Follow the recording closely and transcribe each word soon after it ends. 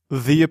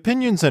The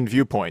opinions and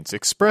viewpoints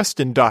expressed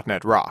in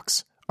 .NET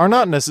Rocks are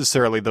not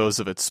necessarily those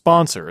of its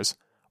sponsors,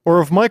 or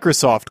of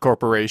Microsoft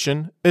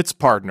Corporation, its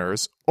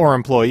partners, or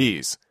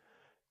employees.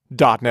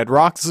 .NET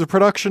Rocks is a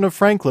production of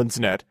Franklin's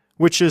Net,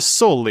 which is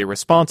solely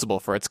responsible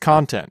for its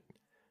content.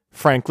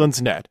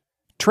 Franklin's Net,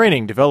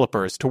 training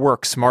developers to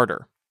work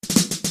smarter.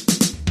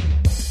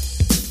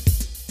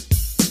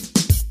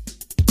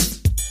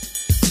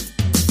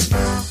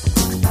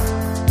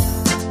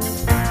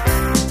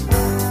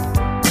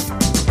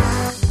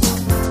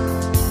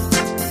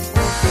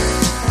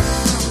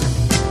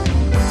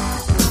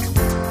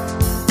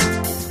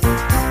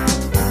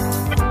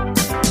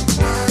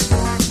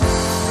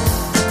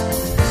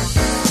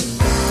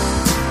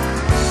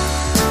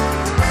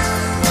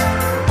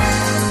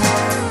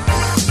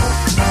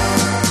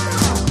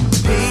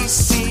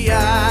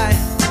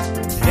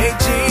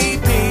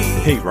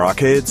 Hey,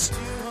 Rockheads.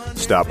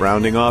 Stop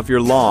rounding off your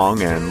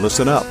long and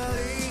listen up.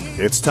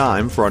 It's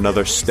time for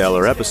another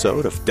stellar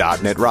episode of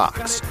 .NET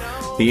Rocks,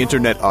 the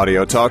internet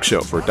audio talk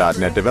show for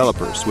 .NET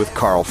developers with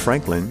Carl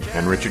Franklin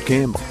and Richard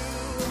Campbell.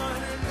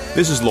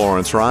 This is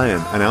Lawrence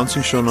Ryan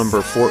announcing show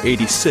number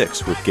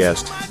 486 with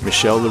guest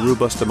Michelle Leroux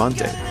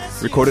Bustamante,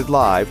 recorded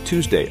live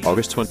Tuesday,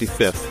 August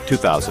 25th,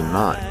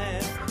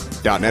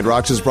 2009. .NET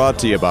Rocks is brought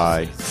to you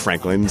by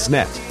Franklin's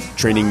Net,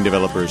 training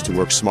developers to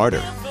work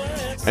smarter.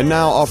 And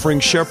now offering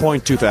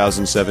SharePoint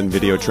 2007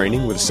 video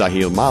training with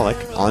Sahil Malik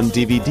on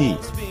DVD,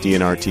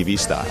 DNR TV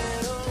style.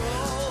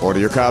 Order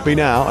your copy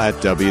now at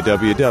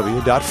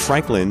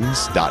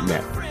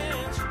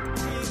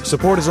www.franklins.net.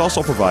 Support is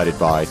also provided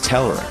by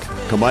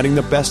Telerik, combining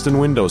the best in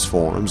Windows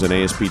forms and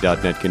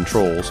ASP.NET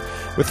controls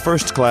with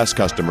first-class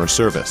customer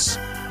service.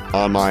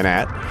 Online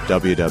at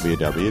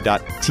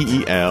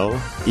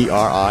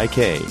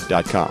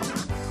www.telerik.com.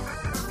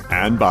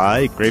 And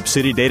by Grape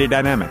City Data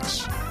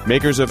Dynamics,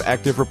 makers of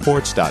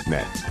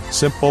ActiveReports.net,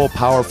 simple,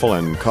 powerful,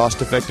 and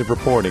cost-effective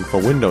reporting for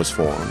Windows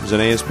forms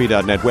and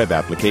ASP.NET web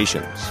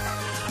applications.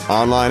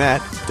 Online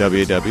at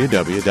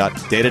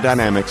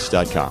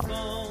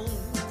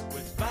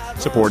www.datadynamics.com.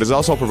 Support is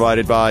also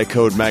provided by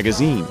Code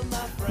Magazine,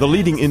 the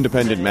leading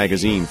independent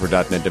magazine for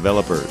 .NET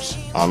developers.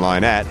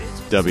 Online at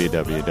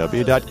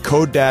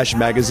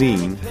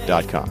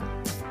www.code-magazine.com.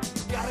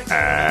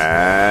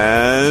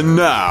 And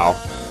now,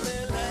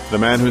 the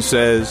man who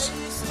says,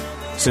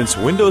 since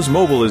Windows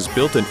Mobile is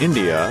built in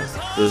India,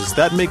 does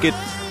that make it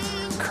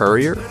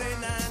Courier?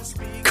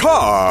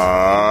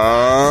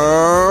 Carl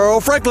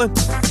Franklin!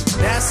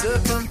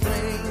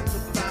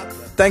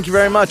 Thank you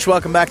very much.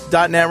 Welcome back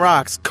to .NET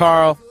Rocks.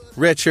 Carl,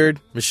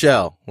 Richard,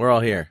 Michelle, we're all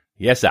here.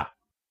 Yes, sir.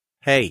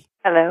 Hey.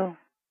 Hello.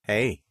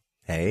 Hey.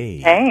 Hey.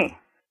 Hey.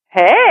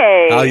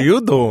 Hey. How you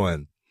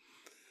doing?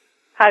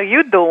 How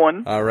you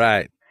doing? All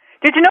right.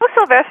 Did you know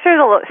Sylvester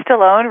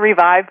Stallone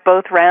revived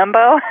both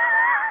Rambo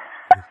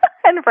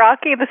and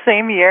Rocky the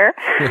same year?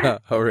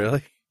 Oh,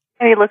 really?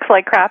 And he looks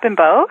like crap in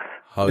both?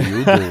 How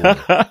you doing?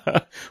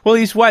 Well,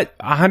 he's what,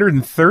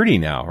 130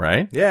 now,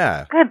 right?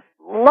 Yeah. Good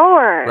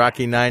Lord.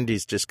 Rocky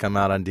 90's just come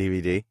out on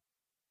DVD.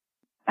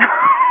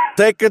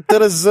 Take it to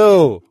the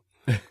zoo.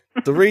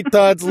 The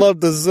retards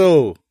love the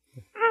zoo.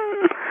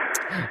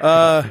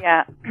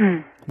 Yeah.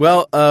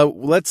 Well,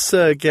 let's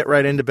get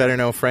right into Better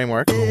Know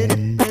Framework. All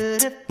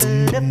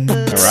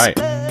right.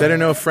 Better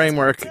Know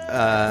Framework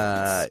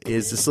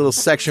is this little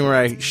section where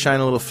I shine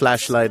a little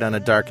flashlight on a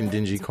dark and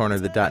dingy corner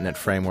of the .NET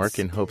Framework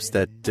in hopes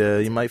that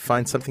you might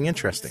find something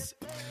interesting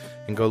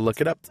and go look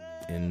it up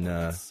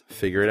and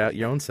figure it out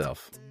your own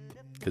self.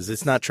 Because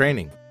it's not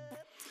training.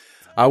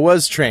 I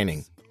was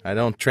training. I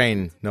don't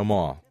train no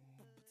more.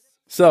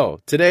 So,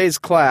 today's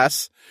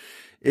class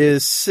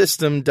is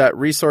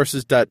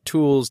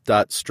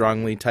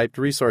system.resources.tools.strongly typed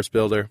resource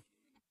builder.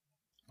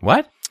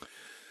 What?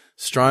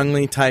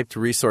 Strongly typed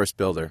resource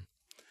builder.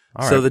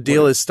 All So right. the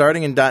deal is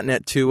starting in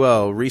 .NET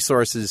 2.0,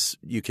 resources,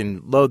 you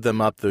can load them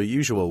up the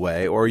usual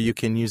way, or you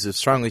can use a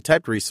strongly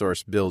typed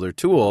resource builder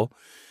tool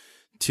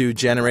to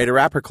generate a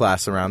wrapper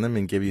class around them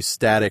and give you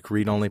static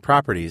read-only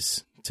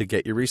properties to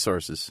get your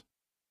resources.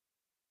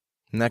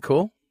 Isn't that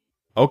cool?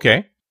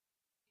 Okay.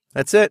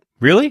 That's it.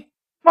 Really?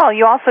 Well,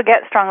 you also get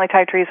strongly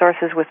typed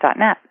resources with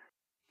 .NET.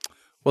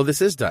 Well,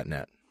 this is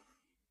 .NET.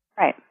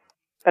 Right.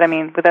 But I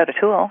mean, without a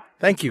tool.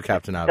 Thank you,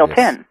 Captain Obvious. Built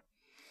in.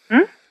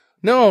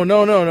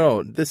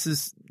 No. This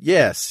is,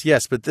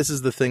 yes, but this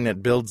is the thing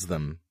that builds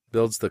them,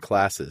 builds the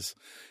classes.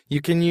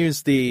 You can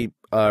use the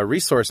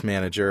resource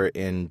manager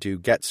and do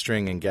get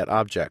string and get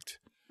object.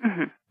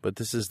 Mm-hmm. But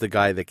this is the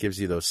guy that gives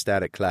you those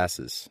static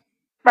classes.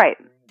 Right.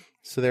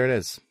 So there it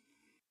is.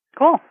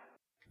 Cool.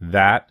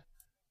 That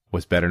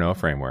was Better Know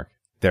Framework.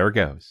 There it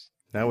goes.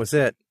 That was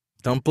it.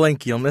 Don't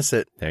blink, you'll miss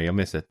it. There, you'll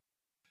miss it.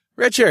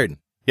 Richard,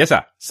 Yes,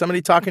 sir.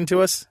 somebody talking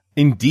to us?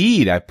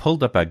 Indeed, I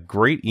pulled up a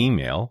great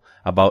email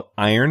about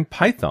Iron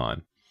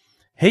Python.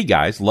 Hey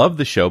guys, love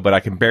the show, but I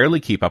can barely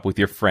keep up with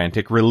your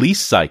frantic release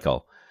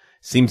cycle.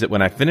 Seems that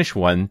when I finish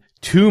one,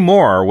 2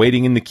 more are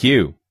waiting in the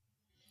queue.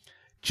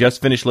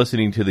 Just finished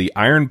listening to the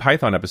Iron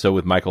Python episode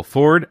with Michael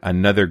Ford.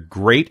 Another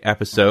great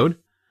episode.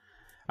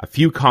 A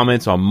few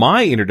comments on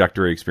my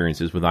introductory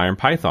experiences with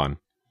IronPython.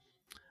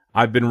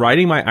 I've been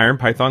writing my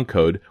IronPython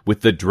code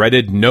with the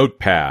dreaded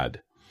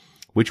Notepad,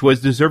 which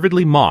was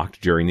deservedly mocked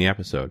during the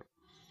episode.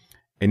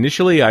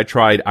 Initially, I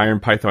tried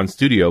IronPython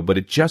Studio, but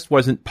it just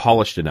wasn't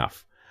polished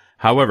enough.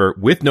 However,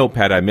 with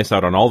Notepad, I miss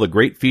out on all the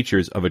great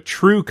features of a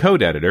true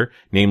code editor,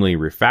 namely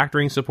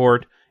refactoring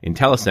support,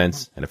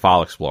 IntelliSense, and a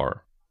file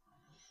explorer.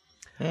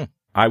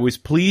 I was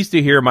pleased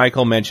to hear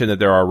Michael mention that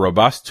there are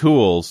robust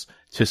tools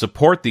to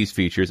support these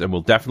features and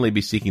will definitely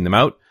be seeking them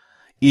out.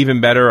 Even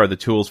better are the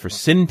tools for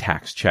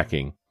syntax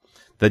checking.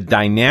 The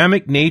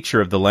dynamic nature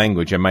of the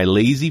language and my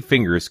lazy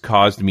fingers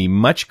caused me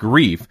much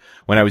grief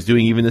when I was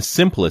doing even the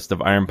simplest of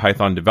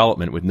IronPython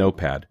development with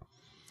Notepad.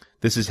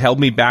 This has held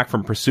me back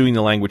from pursuing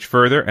the language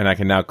further, and I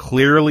can now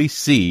clearly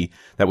see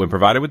that when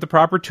provided with the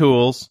proper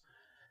tools,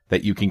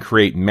 that you can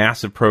create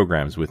massive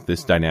programs with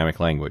this dynamic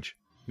language.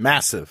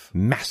 Massive.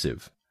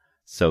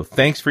 So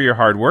thanks for your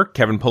hard work,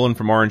 Kevin Pullen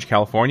from Orange,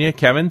 California.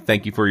 Kevin,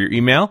 thank you for your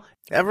email.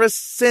 Ever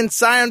since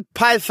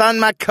IronPython,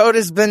 my code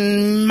has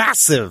been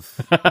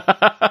massive.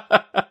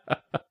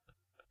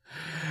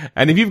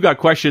 And if you've got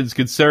questions,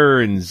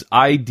 concerns,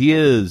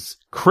 ideas,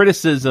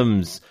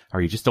 criticisms,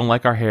 or you just don't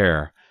like our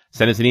hair,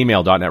 send us an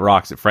email,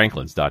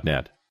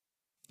 .netrocks@franklins.net.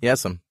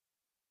 Yes'm.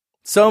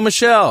 So,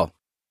 Michelle.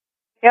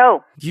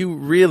 Yo. Do you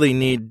really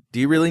need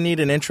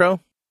an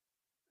intro?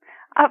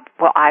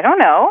 Well, I don't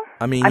know.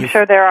 I mean, I'm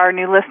sure there are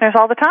new listeners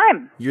all the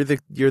time. You're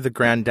the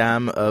grande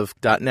dame of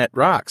 .NET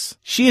Rocks.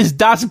 She is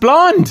Das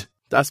Blonde.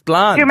 Das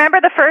Blonde. Do you remember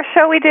the first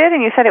show we did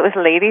and you said it was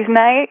ladies'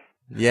 night?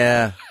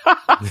 Yeah.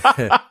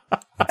 That's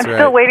I'm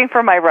still waiting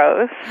for my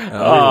rose.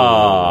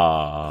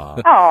 Aww.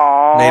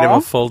 Made him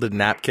a folded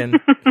napkin.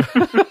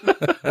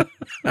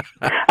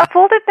 A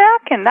folded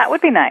napkin. That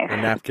would be nice. A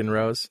napkin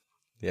rose.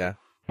 Yeah.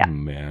 Yeah. Oh,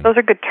 man. Those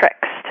are good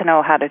tricks to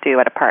know how to do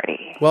at a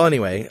party. Well,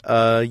 anyway,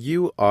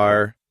 you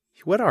are...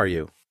 What are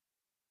you?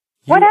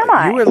 What am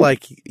I?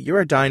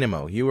 You're a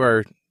dynamo.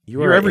 You're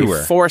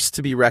everywhere. A force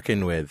to be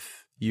reckoned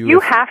with. You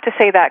have to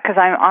say that because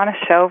I'm on a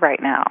show right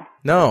now.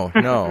 No,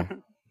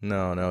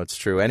 it's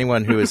true.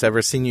 Anyone who has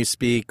ever seen you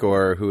speak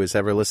or who has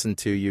ever listened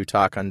to you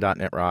talk on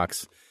 .NET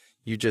Rocks,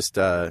 you just,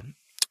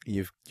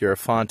 you're a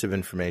font of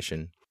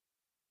information.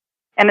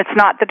 And it's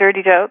not the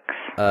dirty jokes?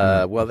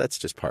 Well, that's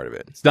just part of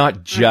it. It's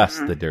not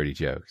just the dirty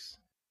jokes.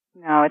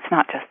 No, it's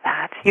not just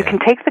that. You can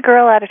take the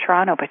girl out of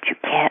Toronto, but you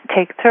can't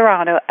take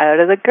Toronto out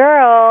of the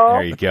girl.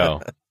 There you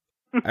go.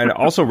 And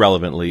also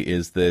relevantly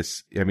is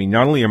this, I mean,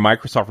 not only your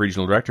Microsoft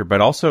Regional Director, but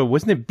also,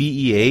 wasn't it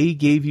BEA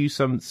gave you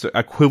some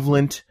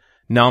equivalent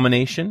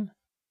nomination?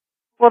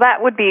 Well,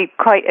 that would be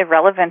quite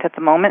irrelevant at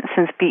the moment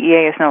since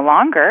BEA is no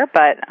longer.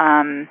 But,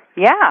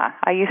 yeah,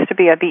 I used to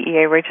be a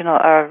BEA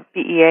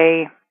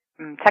BEA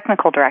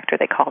technical director,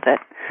 they called it.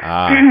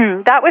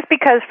 That was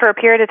because for a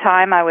period of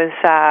time I was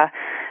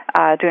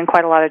doing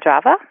quite a lot of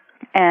Java,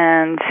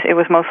 and it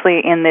was mostly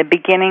in the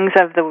beginnings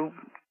of the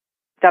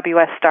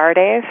WS Star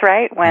days,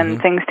 right, when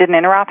things didn't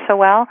interop so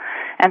well.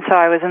 And so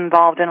I was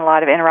involved in a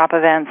lot of interop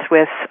events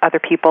with other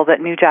people that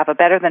knew Java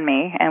better than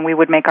me, and we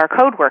would make our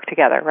code work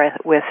together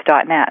with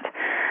 .NET.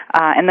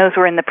 And those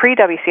were in the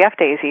pre-WCF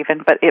days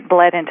even, but it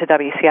bled into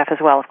WCF as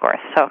well, of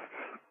course. So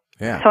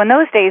in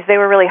those days, they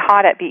were really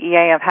hot at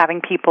BEA of having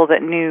people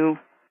that knew,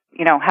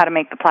 how to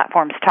make the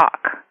platforms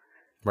talk.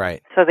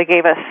 Right. So they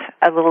gave us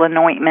a little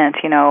anointment,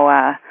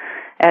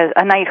 as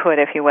a knighthood,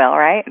 if you will,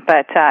 right?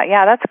 But,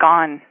 that's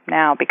gone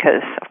now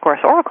because, of course,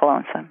 Oracle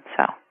owns them,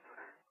 so.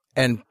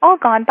 And all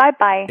gone,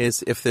 bye-bye.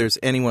 If there's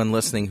anyone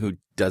listening who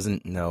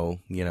doesn't know,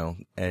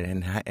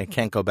 and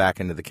can't go back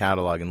into the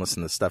catalog and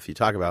listen to the stuff you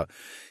talk about,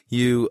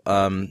 you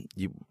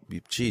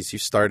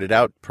started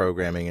out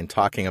programming and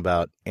talking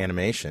about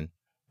animation.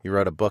 You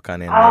wrote a book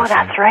on animation. Oh,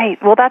 that's right.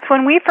 Well, that's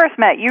when we first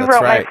met. You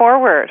wrote my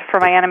foreword for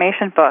my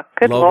animation book.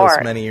 Good Logos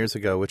Lord. Many years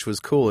ago, which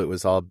was cool. It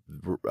was all,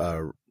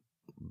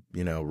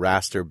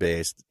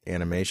 raster-based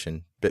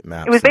animation,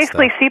 bitmaps. It was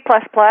basically C++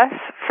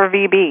 for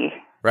VB.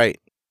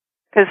 Right.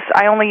 Because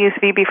I only used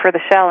VB for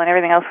the shell and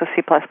everything else was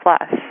C++.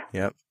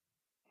 Yep.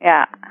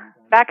 Yeah.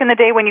 Back in the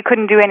day when you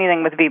couldn't do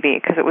anything with VB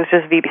because it was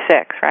just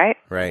VB6, right?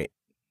 Right.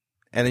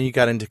 And then you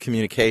got into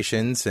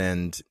communications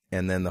and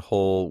then the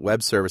whole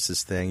web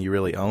services thing. You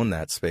really owned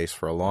that space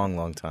for a long,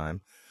 long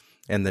time.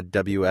 And the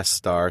WS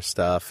Star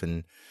stuff.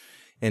 And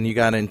you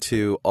got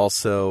into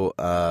also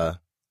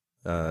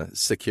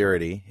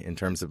security in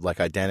terms of like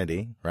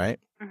identity, right?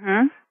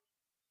 Mm-hmm.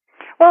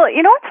 Well,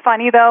 what's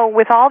funny, though?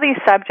 With all these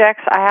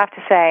subjects, I have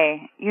to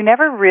say, you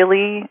never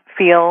really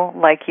feel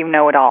like you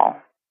know it all.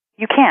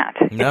 You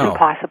can't. No. It's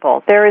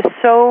impossible. There is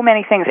so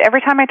many things.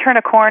 Every time I turn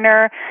a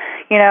corner,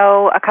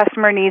 a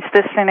customer needs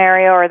this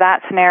scenario or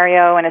that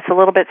scenario, and it's a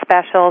little bit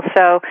special.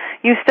 So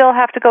you still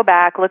have to go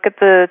back, look at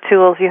the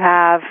tools you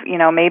have,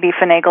 maybe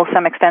finagle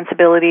some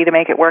extensibility to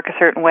make it work a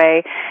certain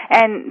way.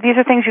 And these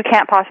are things you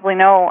can't possibly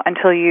know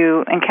until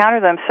you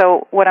encounter them.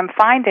 So what I'm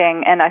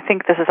finding, and I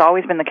think this has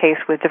always been the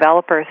case with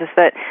developers, is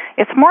that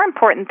it's more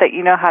important that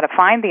you know how to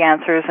find the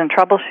answers and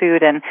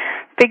troubleshoot and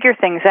figure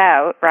things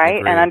out, right,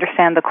 Agreed. and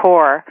understand the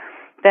core,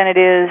 than it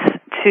is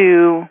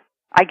to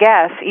I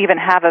guess, even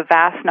have a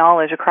vast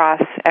knowledge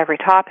across every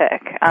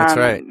topic. That's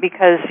right.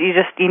 Because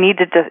you need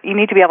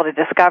to be able to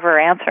discover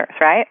answers,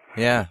 right?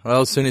 Yeah.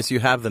 Well, as soon as you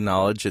have the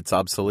knowledge, it's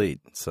obsolete.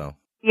 So.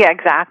 Yeah,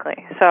 exactly.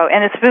 So,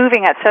 and it's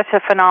moving at such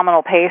a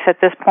phenomenal pace at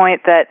this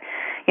point that,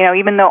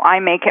 even though I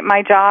make it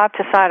my job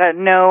to sort of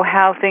know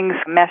how things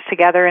mesh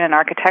together in an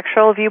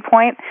architectural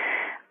viewpoint,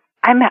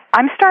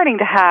 I'm starting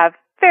to have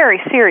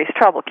very serious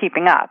trouble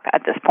keeping up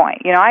at this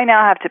point. I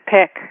now have to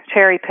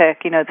cherry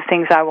pick, the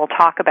things I will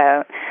talk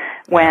about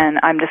when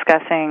I'm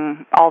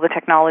discussing all the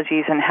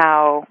technologies and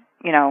how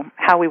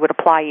we would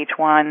apply each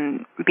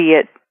one, be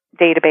it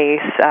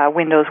database,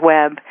 Windows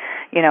web,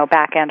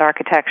 back-end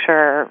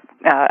architecture,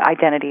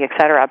 identity,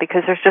 etc.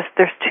 Because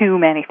there's too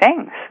many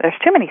things. There's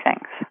too many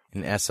things.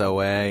 And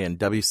SOA and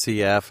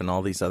WCF and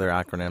all these other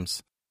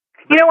acronyms.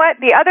 You know what?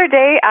 The other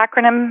day,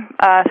 acronym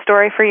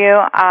story for you.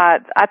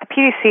 At the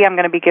PDC, I'm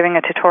going to be giving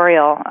a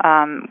tutorial,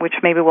 which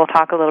maybe we'll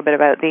talk a little bit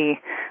about the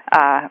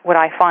what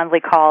I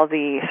fondly call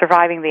the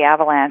surviving the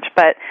avalanche.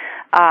 But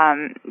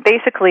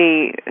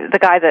basically, the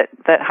guy that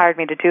hired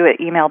me to do it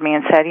emailed me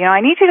and said, I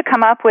need you to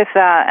come up with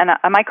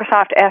a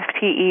Microsoft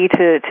FTE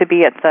to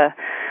be at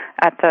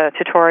the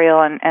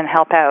tutorial and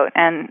help out.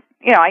 And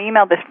I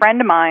emailed this friend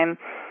of mine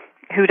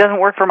who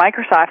doesn't work for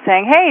Microsoft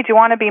saying, hey, do you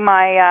want to be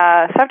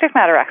my subject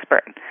matter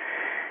expert?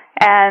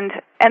 And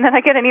then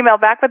I get an email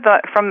back from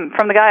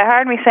the guy who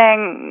hired me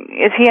saying,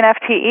 is he an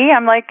FTE?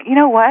 I'm like, you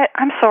know what?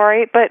 I'm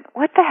sorry, but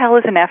what the hell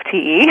is an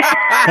FTE?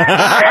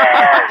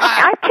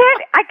 I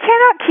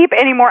cannot keep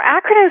any more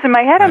acronyms in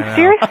my head. I'm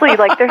seriously,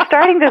 they're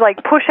starting to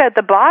push at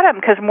the bottom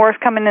because more's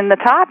coming in the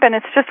top, and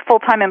it's just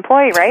full-time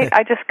employee, right?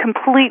 I just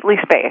completely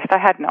spaced. I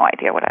had no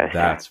idea what I was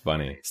saying. That's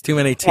funny. It's too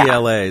many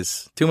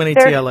TLAs. Yeah. Too many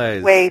There's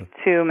TLAs. Way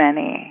too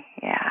many.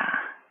 Yeah.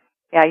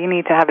 Yeah, you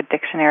need to have a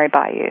dictionary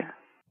by you.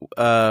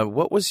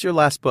 What was your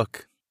last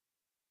book?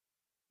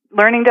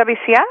 Learning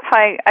WCF.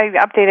 I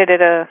updated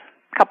it a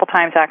couple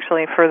times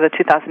actually for the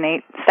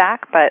 2008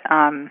 stack, but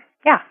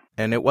yeah.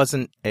 And it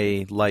wasn't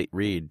a light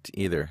read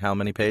either. How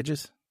many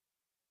pages?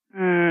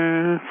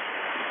 I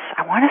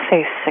want to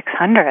say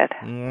 600.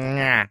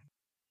 Nah.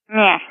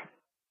 Yeah.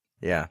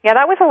 Yeah. Yeah,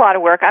 that was a lot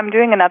of work. I'm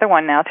doing another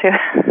one now too.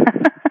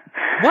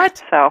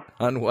 What? So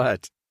on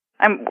what?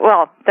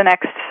 The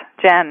next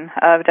gen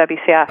of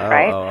WCF,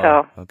 right?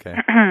 So okay.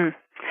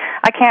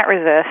 I can't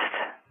resist.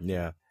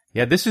 Yeah.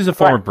 Yeah, this is a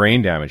form of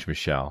brain damage,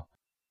 Michelle.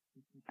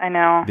 I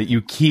know. That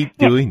you keep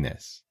doing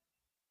this.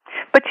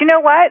 But you know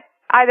what?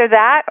 Either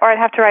that or I'd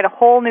have to write a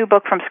whole new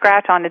book from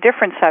scratch on a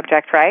different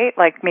subject, right?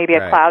 Like maybe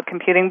a cloud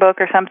computing book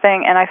or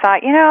something. And I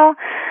thought, I don't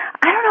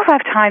know if I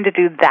have time to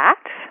do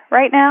that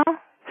right now.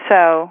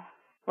 So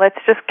let's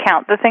just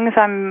count the things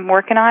I'm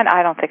working on.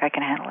 I don't think I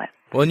can handle it.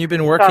 Well, and you've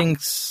been working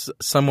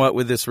somewhat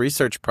with this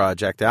research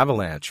project,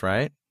 Avalanche,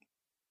 right?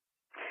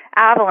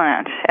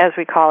 Avalanche, as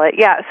we call it.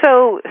 Yeah.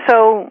 So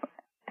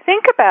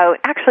think about,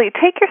 actually,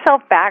 take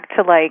yourself back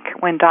to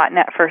when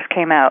 .NET first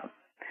came out.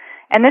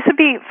 And this would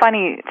be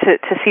funny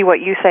to see what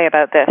you say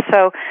about this.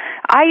 So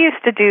I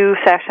used to do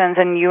sessions,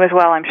 and you as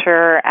well, I'm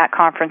sure, at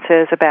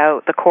conferences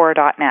about the core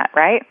 .NET,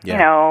 right?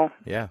 Yeah.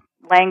 Yeah.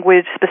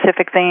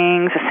 Language-specific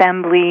things,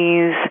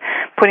 assemblies,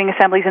 putting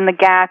assemblies in the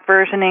GAC,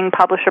 versioning,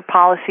 publisher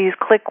policies,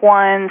 click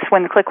once.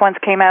 When the click once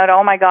came out,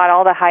 oh my God,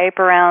 all the hype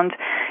around,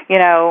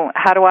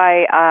 how do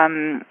I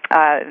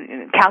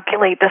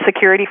calculate the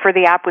security for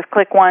the app with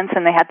click once?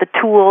 And they had the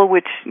tool,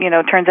 which,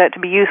 turns out to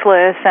be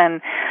useless.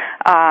 And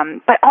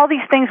but all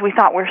these things we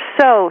thought were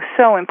so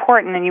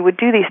important. And you would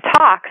do these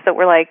talks that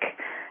were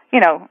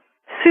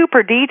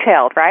super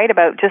detailed, right,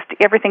 about just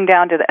everything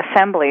down to the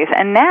assemblies.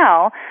 And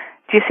now,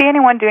 do you see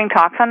anyone doing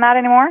talks on that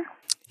anymore?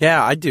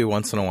 Yeah, I do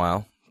once in a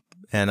while,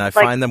 and I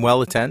find them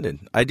well attended.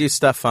 I do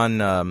stuff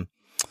on.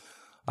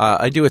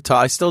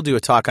 I still do a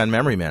talk on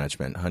memory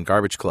management, on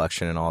garbage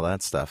collection, and all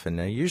that stuff,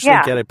 and I usually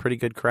get a pretty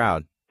good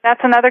crowd.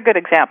 That's another good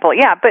example.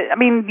 Yeah, but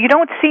you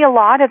don't see a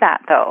lot of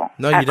that though.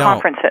 No, at you don't.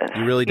 Conferences.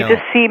 You really don't. You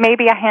just see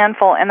maybe a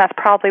handful, and that's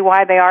probably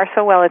why they are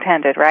so well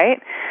attended,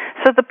 right?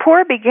 So the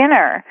poor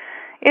beginner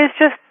is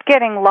just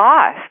getting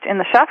lost in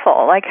the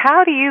shuffle.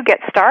 How do you get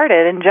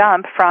started and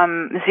jump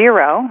from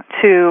zero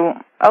to,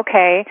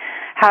 okay,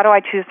 how do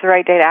I choose the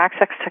right data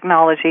access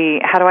technology?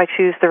 How do I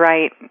choose the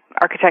right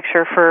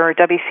architecture for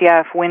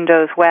WCF,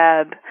 Windows,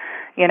 web,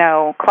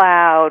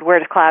 cloud? Where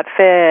does cloud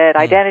fit?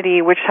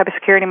 Identity, which type of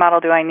security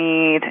model do I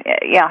need?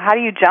 How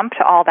do you jump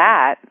to all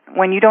that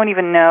when you don't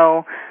even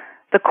know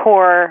the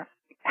core?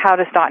 How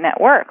does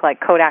 .NET work, like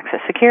code access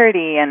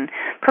security and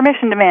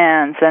permission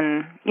demands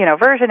and,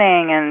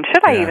 versioning and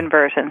should I even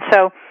version?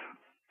 So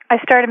I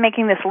started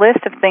making this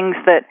list of things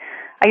that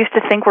I used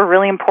to think were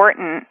really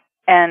important,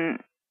 and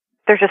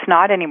they're just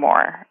not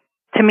anymore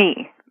to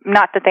me.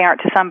 Not that they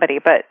aren't to somebody,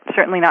 but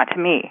certainly not to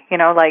me.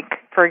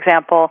 For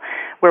example,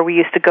 where we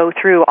used to go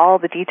through all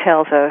the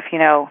details of,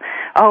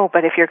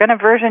 but if you're going to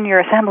version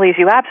your assemblies,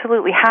 you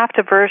absolutely have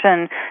to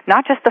version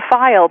not just the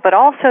file, but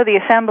also the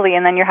assembly,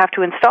 and then you have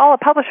to install a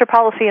publisher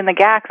policy in the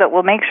GAC that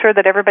will make sure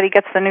that everybody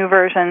gets the new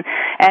version.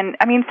 And,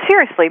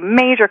 seriously,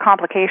 major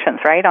complications,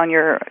 right, on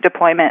your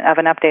deployment of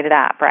an updated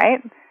app,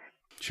 right?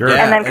 Sure.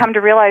 Yeah, and then come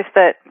to realize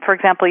that, for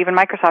example, even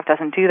Microsoft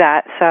doesn't do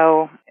that.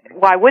 So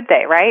why would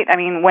they, right? I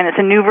mean, when it's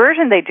a new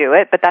version, they do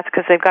it, but that's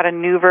because they've got a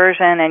new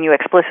version and you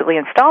explicitly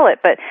install it.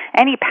 But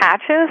any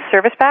patches,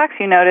 service packs,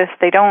 you notice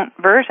they don't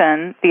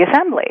version the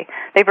assembly.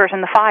 They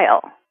version the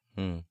file.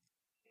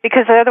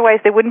 Because otherwise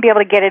they wouldn't be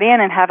able to get it in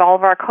and have all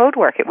of our code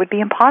work. It would be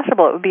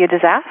impossible. It would be a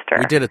disaster.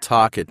 We did a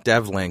talk at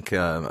DevLink,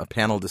 a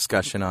panel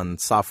discussion on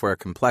software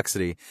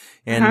complexity.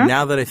 And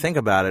now that I think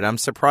about it, I'm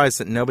surprised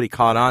that nobody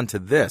caught on to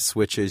this,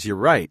 which is, you're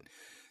right.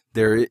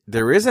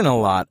 There isn't a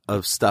lot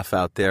of stuff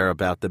out there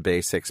about the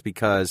basics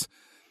because,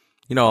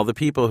 all the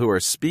people who are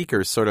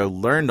speakers sort of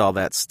learned all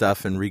that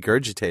stuff and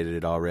regurgitated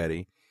it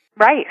already.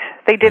 Right.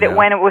 They did it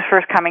when it was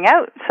first coming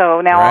out. So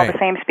now all the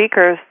same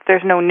speakers,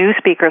 there's no new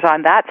speakers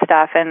on that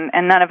stuff. And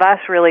none of us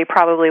really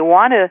probably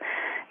want to,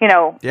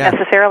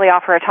 necessarily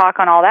offer a talk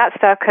on all that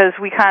stuff because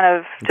we kind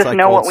of just like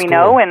know what we school.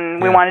 know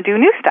and we want to do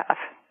new stuff.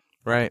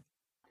 Right.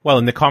 Well,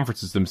 and the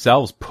conferences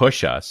themselves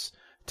push us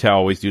to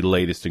always do the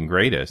latest and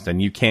greatest,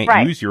 and you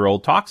can't use your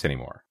old talks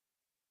anymore.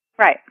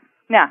 Right.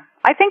 Yeah.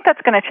 I think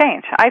that's going to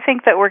change. I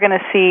think that we're going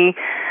to see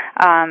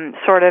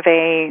sort of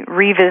a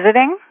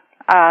revisiting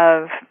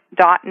of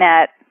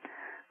 .NET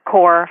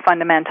core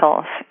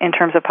fundamentals in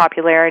terms of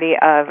popularity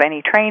of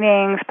any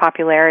trainings,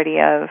 popularity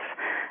of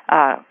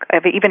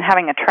even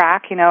having a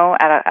track,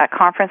 at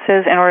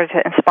conferences in order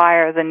to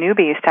inspire the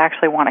newbies to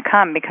actually want to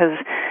come. Because,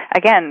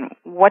 again,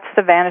 what's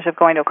the advantage of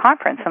going to a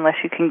conference unless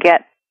you can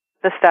get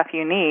the stuff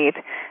you need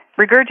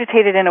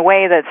regurgitated in a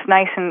way that's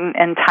nice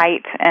and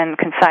tight and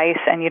concise,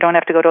 and you don't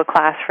have to go to a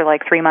class for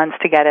like 3 months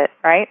to get it,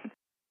 right?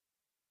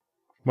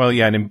 Well,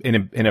 yeah, and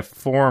in a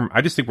form,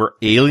 I just think we're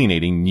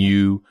alienating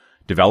new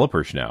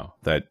developers now.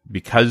 That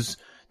because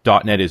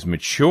 .NET is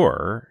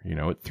mature, at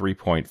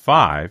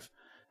 3.5,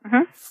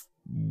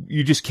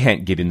 you just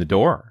can't get in the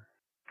door.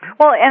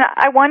 Well, and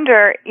I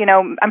wonder,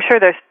 I'm sure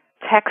there's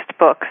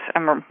textbooks,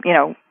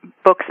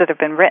 books that have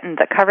been written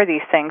that cover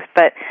these things,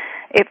 but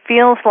it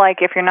feels like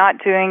if you're not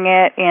doing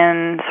it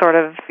in sort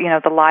of,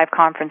 the live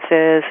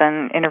conferences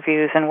and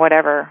interviews and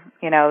whatever,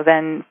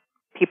 then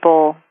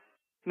people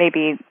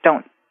maybe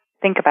don't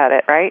think about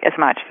it, right, as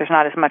much. There's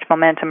not as much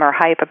momentum or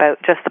hype about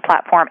just the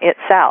platform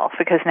itself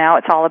because now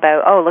it's all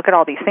about, look at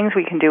all these things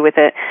we can do with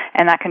it,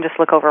 and that can just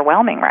look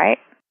overwhelming, right?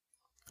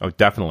 Oh,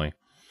 definitely.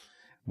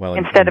 Well,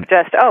 instead of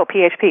just,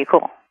 PHP,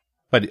 cool.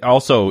 But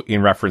also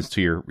in reference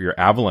to your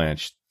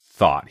Avalanche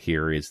thought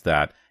here is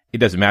that it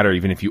doesn't matter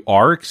even if you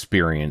are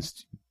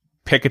experienced,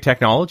 pick a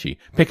technology,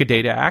 pick a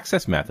data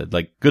access method.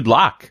 Like, good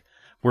luck.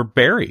 We're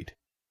buried.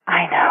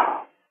 I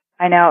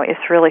know. It's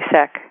really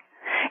sick.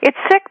 It's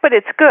sick, but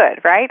it's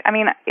good, right? I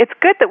mean, it's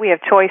good that we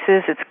have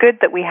choices. It's good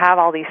that we have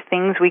all these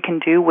things we can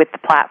do with the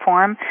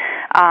platform.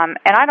 And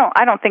I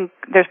don't think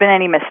there's been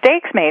any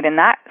mistakes made in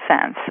that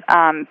sense.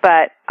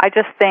 But I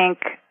just think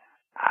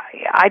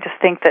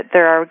that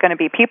there are going to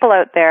be people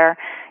out there,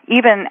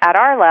 even at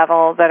our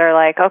level, that are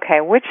like, okay,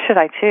 which should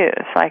I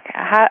choose? Like,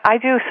 I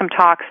do some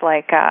talks,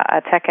 like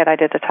at TechEd, I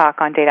did a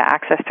talk on data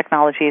access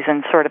technologies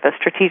and sort of a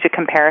strategic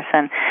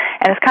comparison.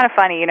 And it's kind of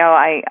funny,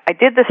 I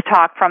did this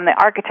talk from the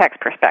architect's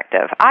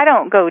perspective. I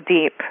don't go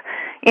deep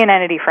in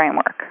Entity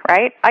Framework,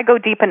 right? I go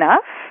deep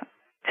enough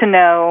to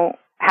know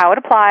how it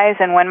applies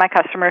and when my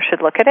customers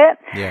should look at it.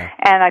 Yeah.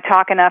 And I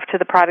talk enough to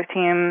the product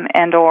team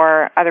and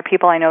or other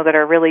people I know that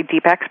are really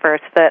deep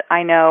experts that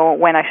I know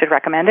when I should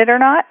recommend it or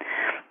not.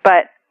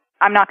 But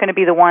I'm not going to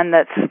be the one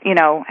that's,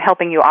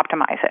 helping you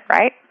optimize it,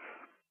 right?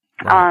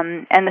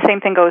 Right. And the same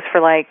thing goes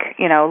for link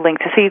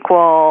to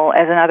SQL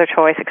as another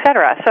choice, et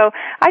cetera. So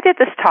I did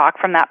this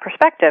talk from that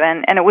perspective,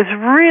 and it was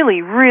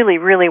really, really,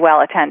 really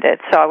well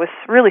attended. So I was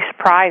really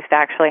surprised,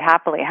 actually,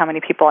 happily, how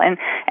many people, and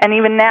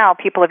even now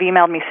people have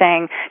emailed me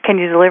saying, can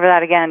you deliver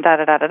that again,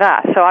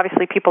 da-da-da-da-da. So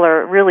obviously people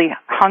are really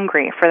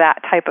hungry for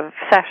that type of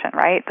session,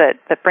 right,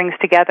 that brings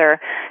together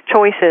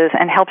choices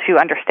and helps you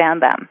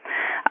understand them.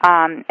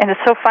 And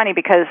it's so funny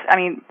because,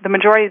 the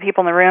majority of the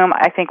people in the room,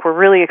 I think, were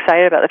really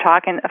excited about the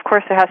talk, and of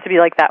course there has to be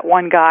like that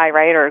one guy,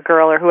 right, or a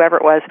girl or whoever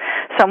it was,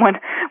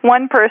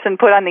 one person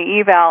put on the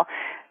eval,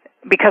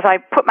 because I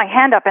put my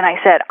hand up and I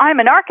said, I'm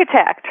an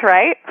architect,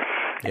 right?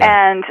 Yeah.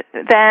 And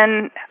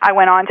then I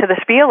went on to the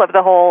spiel of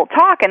the whole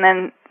talk, and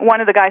then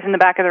one of the guys in the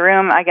back of the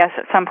room, I guess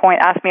at some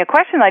point, asked me a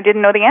question I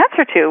didn't know the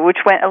answer to,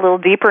 which went a little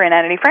deeper in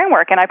Entity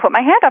Framework, and I put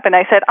my hand up and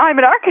I said, I'm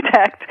an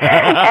architect.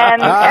 And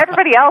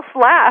everybody else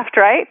laughed,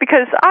 right?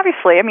 Because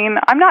obviously,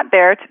 I'm not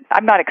there,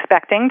 I'm not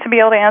expecting to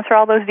be able to answer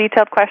all those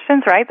detailed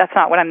questions, right? That's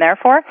not what I'm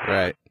there for.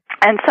 Right.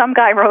 And some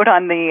guy wrote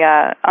on the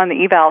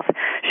evals,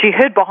 she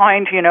hid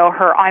behind,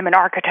 her I'm an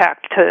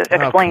architect to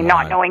explain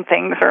not knowing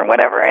things or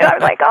whatever. And I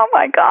was like, oh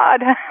my God.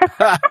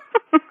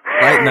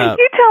 Lighten up.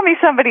 You tell me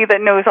somebody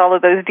that knows all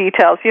of those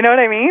details, you know what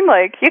I mean?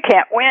 Like, you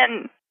can't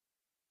win.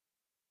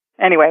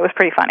 Anyway, it was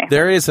pretty funny.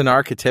 There is an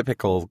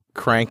archetypical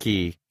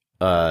cranky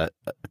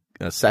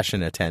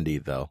session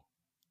attendee, though.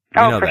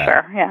 You know for that.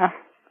 Sure, yeah.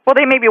 Well,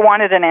 they maybe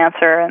wanted an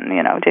answer and,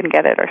 didn't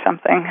get it or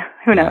something.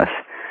 Who knows?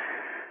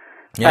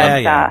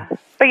 Yeah.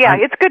 But yeah,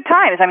 it's good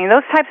times.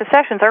 Those types of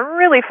sessions are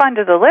really fun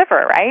to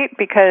deliver, right?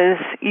 Because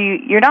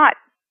you're not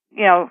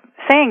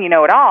saying you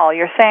know it all.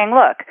 You're saying,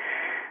 look,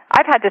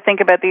 I've had to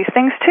think about these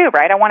things too,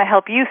 right? I want to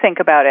help you think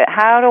about it.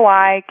 How do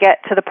I get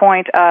to the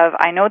point of,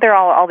 I know there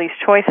are all these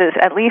choices,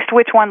 at least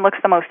which one looks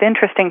the most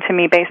interesting to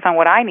me based on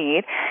what I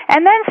need?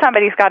 And then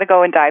somebody's got to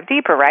go and dive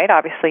deeper, right?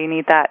 Obviously, you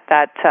need that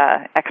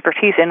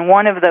expertise in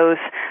one of those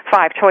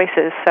 5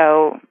 choices.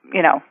 So,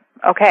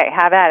 okay,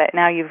 have at it.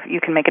 Now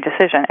you can make a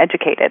decision,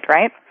 educated,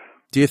 right?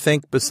 Do you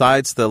think,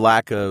 besides the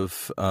lack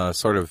of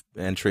sort of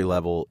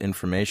entry-level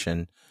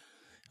information,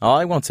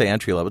 I won't say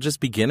entry-level, just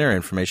beginner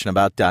information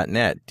about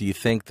 .NET, do you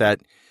think that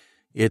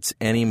it's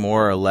any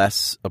more or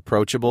less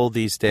approachable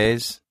these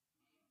days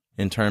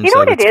in terms of its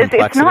complexity? You know what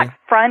it is? It's not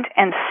front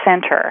and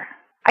center.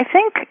 I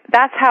think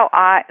that's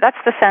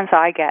the sense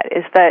I get,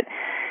 is that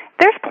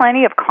there's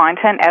plenty of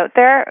content out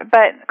there,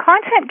 but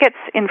content gets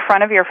in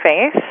front of your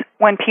face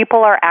when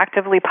people are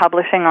actively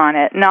publishing on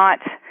it, not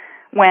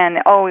when,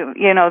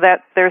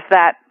 there's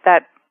that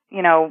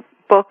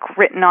book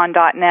written on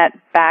 .NET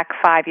back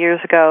 5 years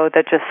ago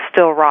that just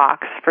still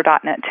rocks for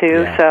 .NET 2.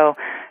 Yeah. So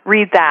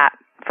read that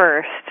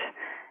first,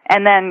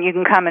 and then you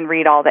can come and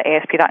read all the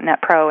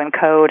ASP.NET Pro and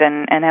Code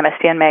and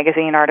MSDN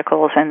Magazine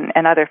articles and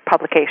other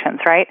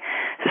publications, right?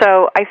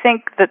 So I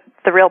think that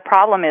the real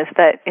problem is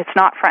that it's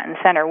not front and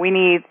center. We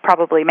need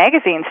probably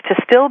magazines to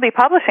still be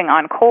publishing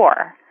on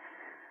core,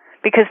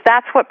 because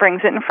that's what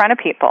brings it in front of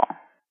people.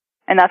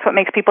 And that's what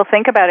makes people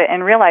think about it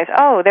and realize,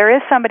 there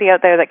is somebody out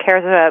there that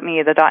cares about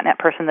me, the .NET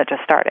person that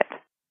just started.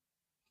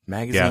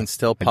 Magazines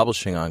still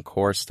publishing on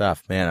core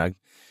stuff, man.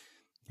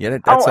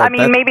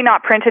 Maybe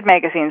not printed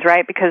magazines,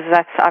 right? Because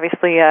that's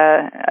obviously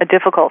a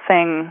difficult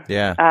thing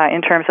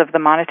in terms of the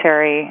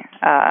monetary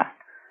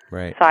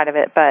side of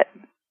it. But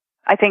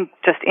I think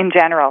just in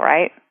general,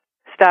 right?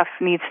 Stuff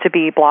needs to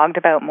be blogged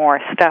about more.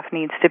 Stuff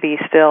needs to be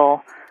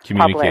still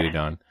communicated published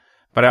on.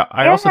 But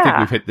I also think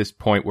we've hit this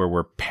point where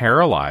we're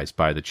paralyzed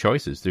by the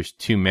choices. There's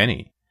too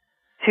many.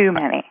 Too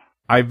many.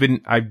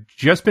 I've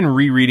just been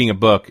rereading a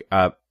book.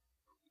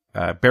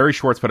 Barry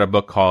Schwartz put out a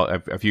book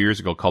a few years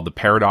ago called The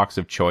Paradox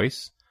of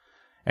Choice.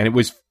 And it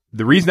was,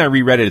 the reason I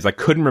reread it is I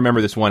couldn't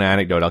remember this one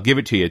anecdote. I'll give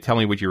it to you. Tell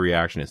me what your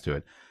reaction is to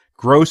it.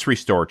 Grocery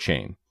store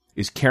chain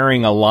is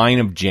carrying a line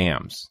of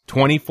jams,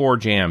 24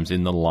 jams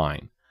in the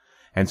line.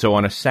 And so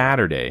on a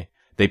Saturday,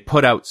 they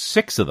put out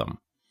 6 of them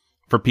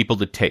for people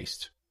to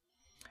taste.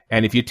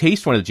 And if you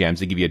taste one of the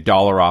jams, they give you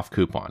 $1 off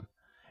coupon.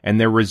 And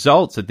their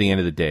results at the end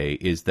of the day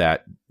is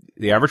that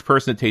the average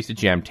person that tastes a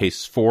jam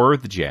tastes 4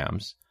 of the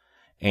jams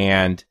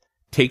and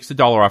takes the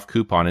 $1 off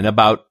coupon. And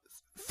about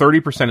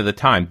 30% of the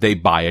time, they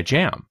buy a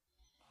jam.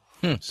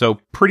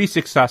 So pretty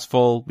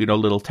successful,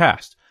 little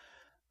test.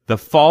 The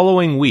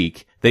following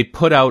week, they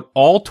put out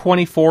all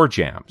 24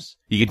 jams.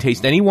 You can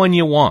taste any one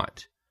you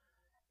want.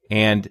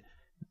 And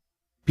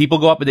people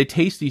go up and they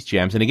taste these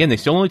jams, and again, they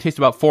still only taste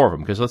about 4 of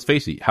them, because let's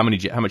face it, how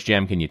much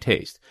jam can you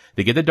taste?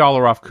 They get the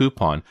 $1 off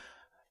coupon,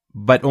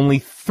 but only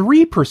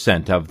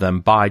 3% of them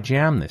buy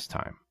jam this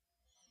time.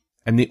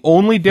 And the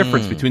only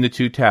difference between the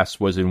two tests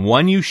was in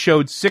one you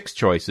showed 6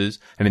 choices,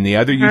 and in the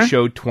other you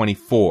showed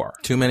 24.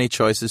 Too many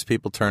choices,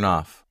 people turn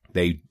off.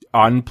 They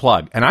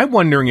unplug. And I'm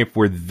wondering if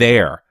we're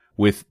there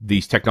with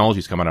these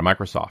technologies coming out of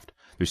Microsoft.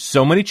 There's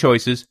so many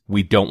choices,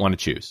 we don't want to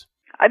choose.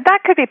 That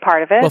could be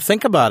part of it. Well,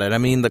 think about it. I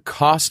mean, the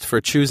cost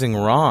for choosing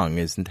wrong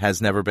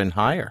has never been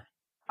higher.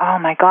 Oh,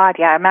 my God,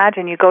 yeah.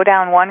 Imagine you go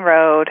down one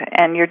road,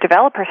 and your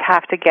developers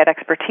have to get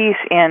expertise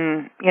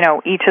in,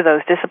 each of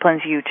those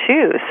disciplines you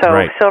choose. So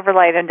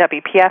Silverlight and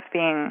WPF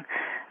being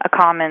a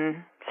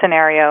common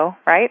scenario,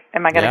 right?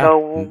 Am I going to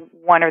go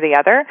one or the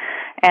other?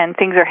 And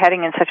things are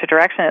heading in such a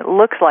direction. It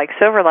looks like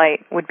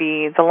Silverlight would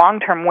be the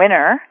long-term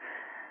winner,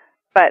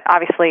 but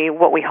obviously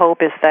what we hope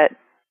is that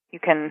you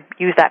can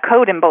use that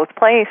code in both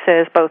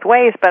places, both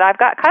ways. But I've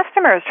got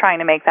customers trying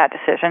to make that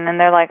decision, and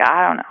they're like,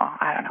 I don't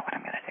know what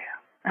I'm going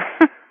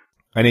to do.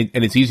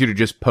 And it's easier to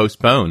just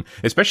postpone,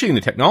 especially in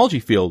the technology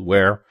field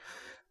where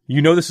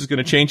this is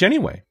going to change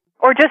anyway.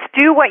 Or just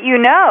do what you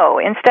know.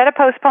 Instead of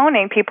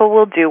postponing, people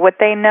will do what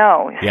they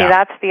know. See,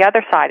 that's the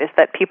other side, is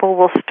that people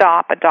will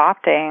stop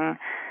adopting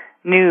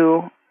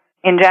new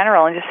in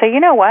general and just say, you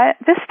know what,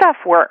 this stuff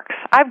works.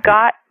 I've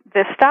got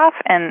this stuff,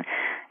 and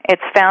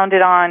it's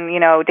founded on,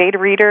 data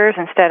readers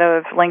instead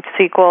of linked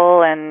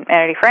SQL and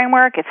Entity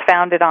Framework. It's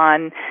founded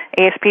on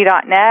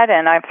ASP.NET,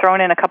 and I've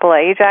thrown in a couple of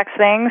Ajax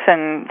things,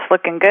 and it's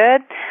looking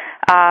good.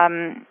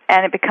 And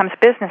it becomes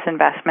business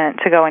investment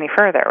to go any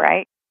further,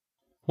 right?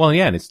 Well,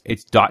 yeah, and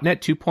it's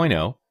 .NET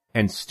 2.0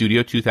 and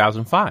Studio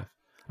 2005.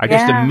 I'm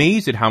just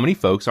amazed at how many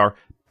folks are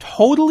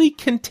totally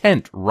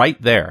content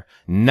right there.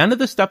 None of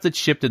the stuff that's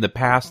shipped in the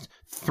past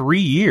 3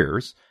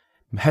 years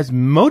has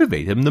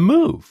motivated them to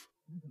move.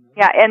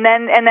 Yeah, and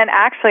then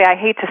actually, I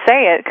hate to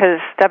say it because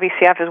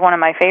WCF is one of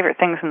my favorite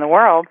things in the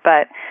world,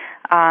 but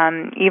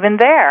even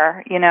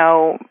there,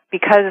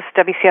 because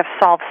WCF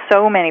solves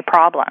so many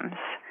problems,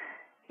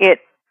 it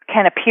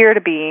can appear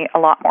to be a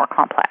lot more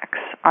complex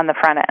on the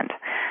front end.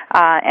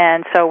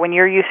 And so when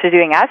you're used to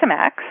doing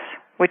ASMX,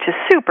 which is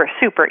super,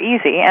 super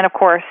easy, and of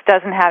course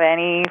doesn't have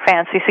any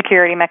fancy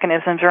security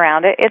mechanisms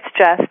around it, it's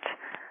just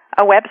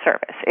a web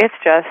service. It's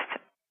just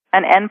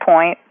an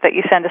endpoint that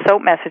you send a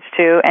SOAP message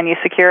to, and you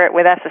secure it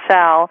with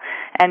SSL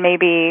and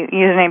maybe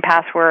username,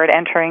 password,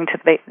 entering to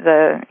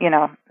the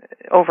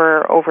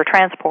over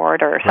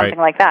transport or something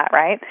like that,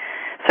 right?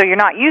 So you're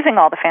not using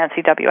all the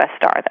fancy WS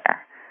star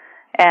there.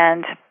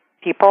 And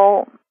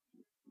people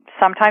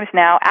sometimes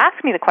now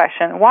ask me the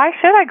question, why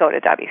should I go to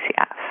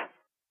WCF?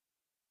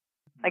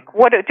 Like,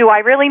 what do I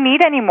really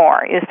need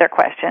anymore, is their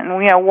question.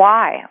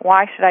 Why?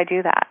 Why should I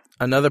do that?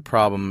 Another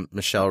problem,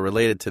 Michelle,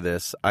 related to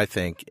this, I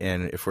think,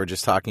 and if we're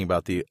just talking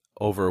about the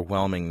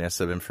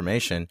overwhelmingness of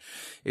information,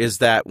 is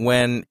that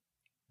when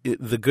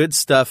the good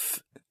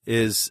stuff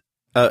is,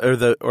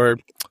 or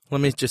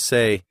let me just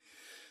say,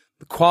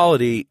 the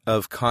quality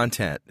of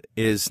content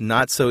is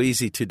not so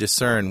easy to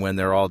discern when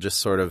they're all just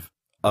sort of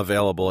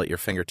available at your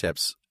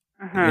fingertips.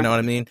 Mm-hmm. You know what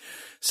I mean?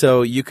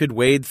 So you could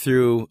wade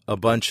through a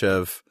bunch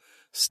of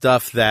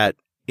stuff that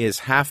is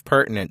half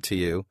pertinent to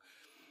you,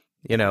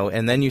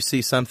 and then you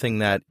see something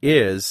that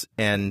is,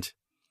 and,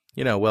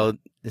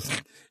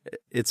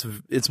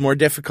 it's more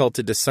difficult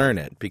to discern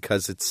it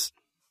because it's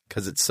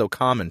so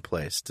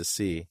commonplace to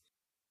see.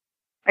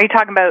 Are you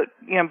talking about,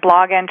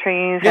 blog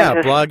entries? Yeah, and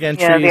just, blog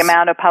entries. The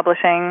amount of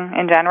publishing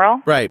in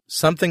general? Right.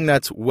 Something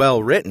that's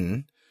well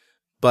written,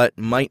 but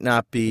might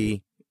not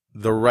be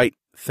the right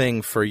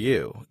thing for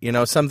you.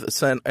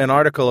 An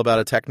article about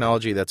a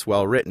technology that's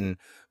well written,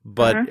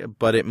 but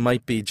it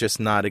might be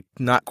just not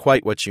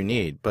quite what you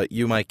need. But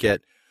you might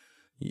get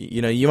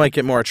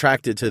more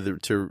attracted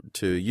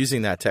to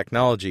using that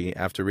technology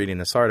after reading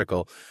this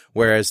article,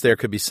 whereas there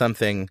could be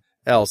something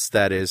else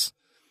that is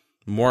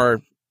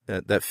more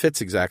that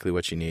fits exactly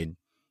what you need,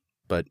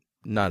 but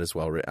not as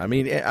well written. I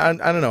mean, I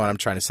don't know what I'm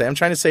trying to say. I'm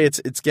trying to say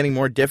it's getting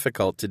more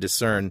difficult to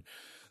discern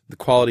the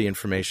quality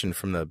information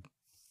from the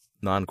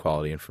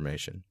non-quality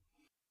information.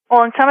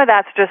 Well, and some of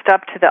that's just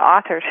up to the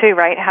author, too,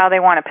 right? How they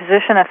want to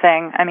position a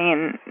thing. I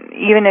mean,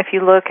 even if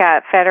you look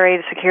at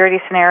federated security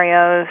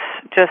scenarios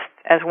just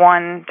as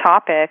one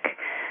topic,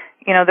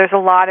 there's a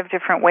lot of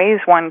different ways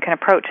one can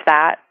approach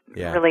that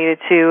related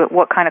to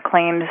what kind of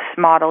claims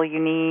model you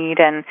need.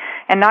 And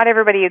not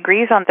everybody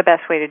agrees on the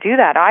best way to do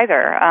that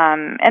either,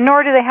 and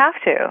nor do they have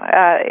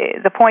to.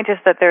 The point is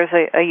that there's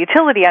a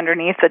utility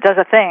underneath that does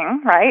a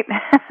thing, right?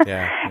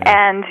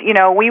 And,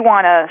 we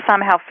want to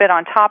somehow fit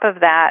on top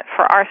of that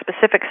for our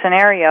specific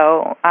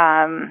scenario,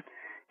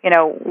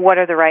 what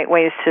are the right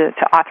ways to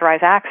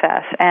authorize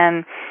access.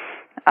 And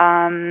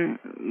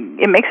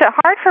it makes it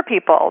hard for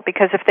people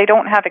because if they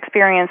don't have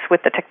experience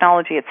with the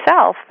technology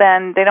itself,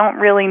 then they don't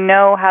really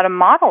know how to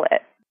model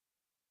it.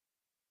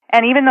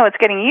 And even though it's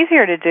getting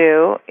easier to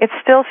do, it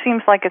still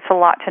seems like it's a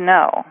lot to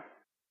know.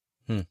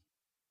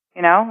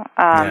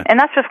 And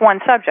that's just one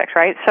subject,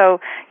 right? So,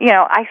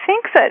 I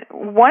think that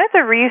one of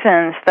the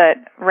reasons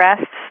that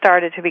REST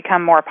started to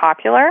become more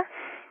popular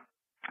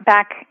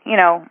back,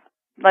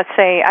 let's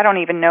say, I don't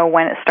even know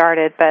when it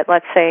started, but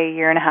let's say a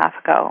year and a half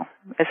ago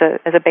as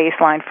a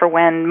baseline for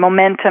when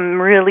momentum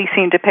really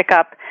seemed to pick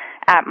up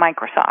at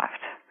Microsoft.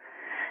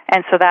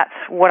 And so that's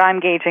what I'm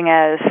gauging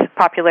as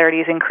popularity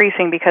is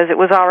increasing because it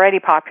was already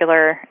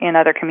popular in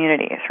other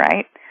communities,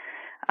 right?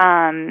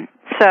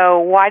 So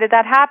why did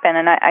that happen?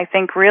 And I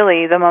think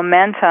really the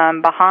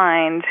momentum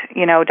behind,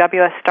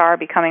 WS Star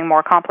becoming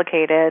more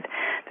complicated.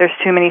 There's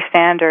too many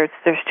standards.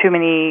 There's too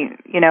many,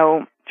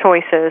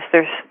 choices.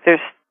 There's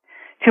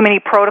too many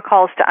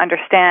protocols to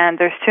understand.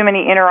 There's too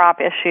many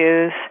interop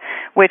issues,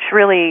 which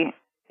really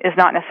is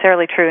not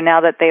necessarily true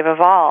now that they've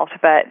evolved,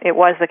 but it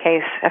was the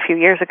case a few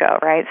years ago,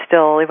 right?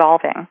 Still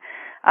evolving.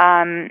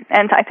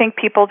 And I think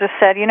people just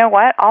said, you know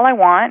what? All I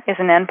want is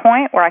an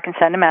endpoint where I can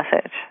send a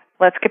message.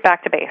 Let's get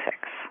back to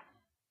basics.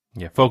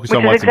 Yeah, focus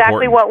on what's important. Which is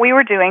exactly what we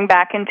were doing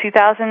back in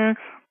 2000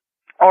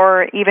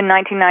 or even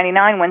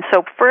 1999 when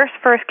SOAP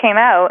first came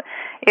out.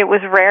 It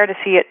was rare to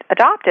see it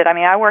adopted. I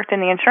mean, I worked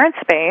in the insurance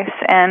space,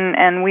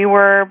 and we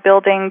were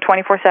building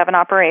 24/7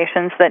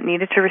 operations that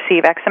needed to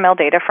receive XML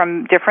data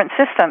from different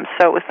systems.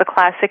 So it was the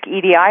classic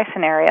EDI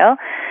scenario.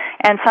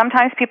 And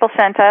sometimes people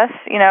sent us,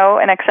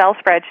 an Excel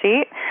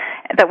spreadsheet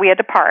that we had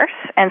to parse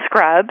and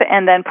scrub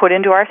and then put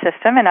into our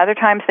system. And other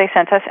times they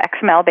sent us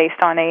XML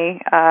based on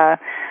a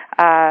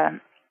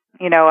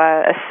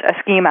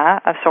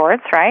schema of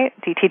sorts, right?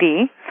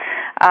 DTD.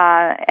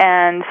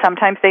 And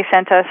sometimes they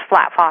sent us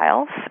flat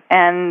files,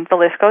 and the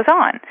list goes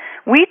on.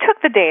 We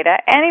took the data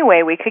any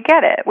way we could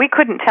get it. We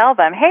couldn't tell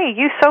them, hey,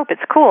 use SOAP,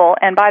 it's cool,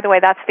 and by the way,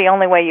 that's the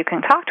only way you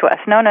can talk to us.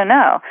 No.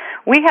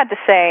 We had to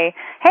say,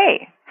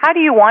 hey, how do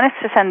you want us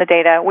to send the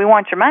data? We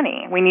want your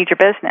money. We need your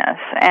business.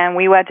 And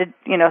we had to,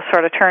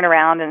 sort of turn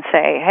around and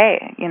say,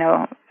 hey,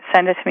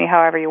 send it to me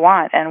however you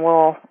want, and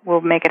we'll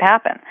make it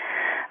happen.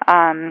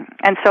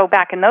 And so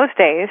back in those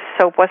days,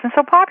 SOAP wasn't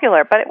so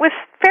popular, but it was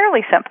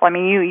fairly simple. I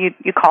mean,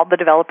 you called the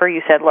developer,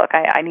 you said, look,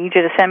 I need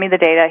you to send me the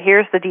data,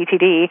 here's the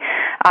DTD,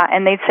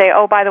 and they'd say,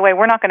 oh, by the way,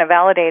 we're not going to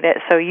validate it,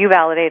 so you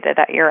validate it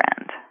at your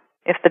end,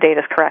 if the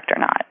data's correct or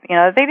not.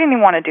 They didn't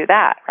even want to do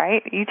that,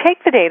 right? You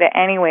take the data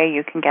any way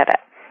you can get it.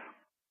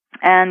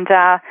 And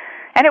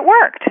it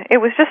worked. It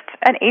was just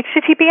an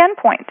HTTP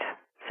endpoint.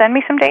 Send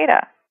me some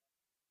data.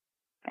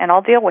 and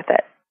I'll deal with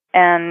it.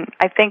 And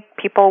I think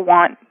people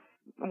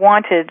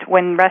wanted,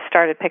 when REST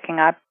started picking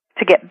up,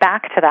 to get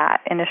back to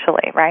that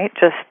initially, right?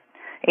 Just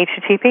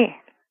HTTP.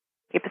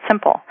 Keep it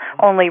simple.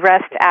 Only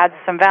REST adds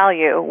some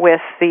value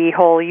with the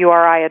whole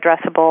URI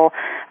addressable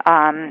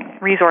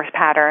resource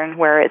pattern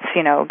where it's,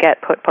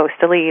 get, put, post,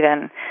 delete,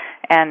 and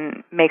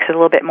makes it a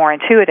little bit more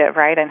intuitive,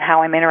 right? And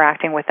how I'm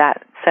interacting with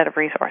that set of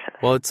resources.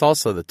 Well, it's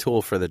also the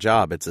tool for the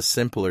job. It's a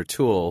simpler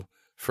tool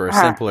for a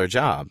simpler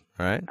job,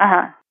 right?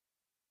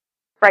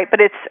 Right,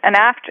 but it's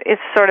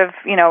sort of,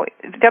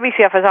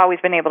 WCF has always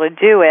been able to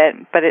do it,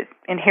 but it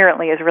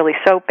inherently is really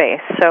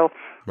SOAP-based. So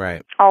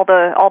right. all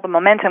the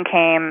momentum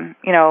came,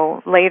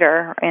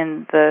 later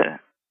in the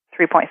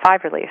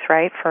 3.5 release,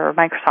 right, for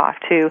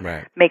Microsoft to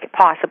make it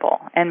possible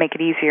and make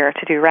it easier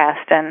to do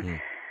REST.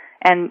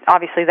 And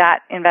obviously that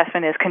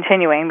investment is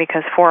continuing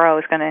because 4.0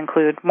 is going to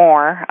include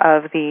more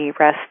of the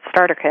REST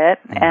starter kit.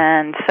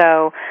 And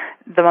so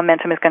the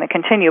momentum is going to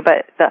continue.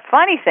 But the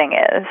funny thing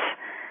is,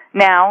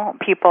 now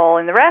people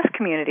in the REST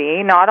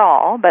community, not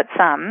all, but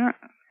some,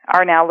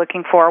 are now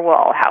looking for,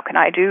 well, how can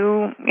I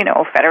do,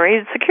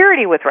 federated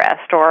security with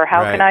REST? Or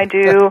how can I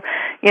do,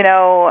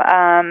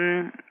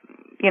 how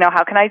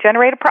can I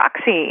generate a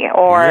proxy?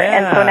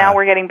 And so now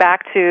we're getting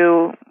back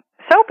to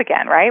SOAP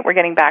again, right? We're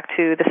getting back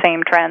to the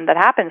same trend that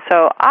happened.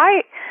 So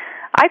I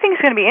think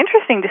it's going to be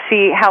interesting to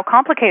see how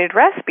complicated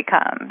REST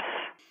becomes.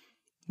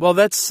 Well,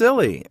 that's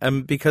silly,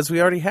 because we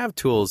already have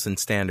tools and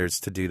standards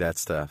to do that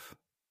stuff.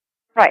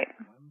 Right.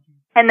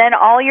 And then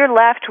all you're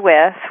left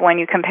with when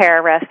you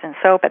compare REST and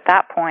SOAP at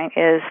that point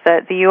is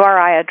that the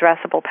URI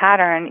addressable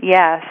pattern,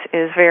 yes,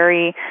 is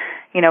very,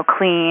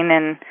 clean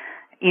and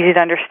easy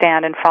to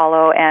understand and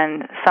follow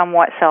and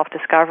somewhat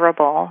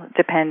self-discoverable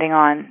depending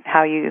on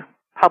how you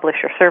publish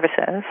your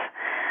services.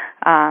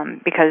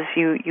 Because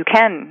you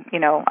can,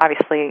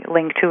 obviously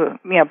link to,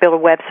 build a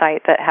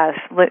website that has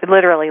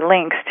literally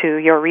links to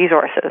your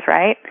resources,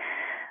 right?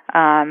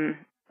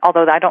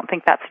 Although I don't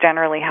think that's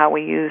generally how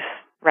we use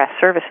REST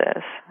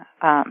services.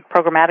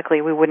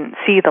 Programmatically, we wouldn't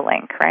see the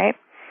link, right?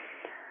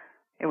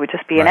 It would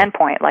just be an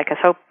endpoint like a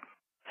SOAP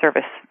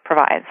service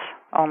provides,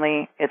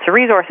 only it's a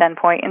resource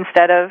endpoint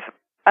instead of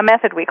a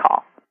method we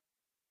call.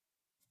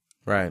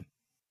 Right.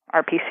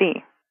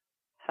 RPC.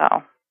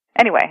 So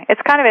anyway,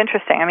 it's kind of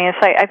interesting. I mean,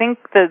 it's like, I think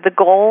the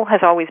goal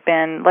has always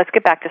been, let's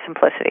get back to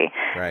simplicity.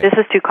 Right. This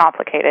is too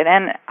complicated.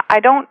 And I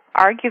don't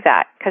argue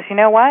that, because you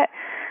know what?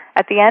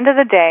 At the end of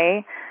the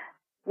day,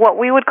 what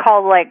we would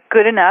call like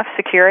good enough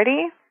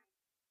security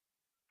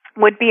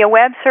would be a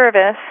web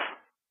service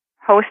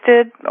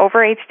hosted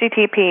over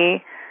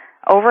HTTP,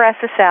 over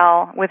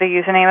SSL, with a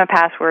username and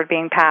password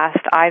being passed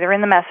either in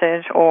the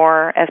message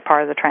or as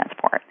part of the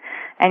transport.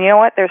 And you know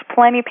what? There's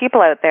plenty of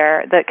people out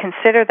there that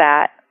consider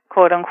that,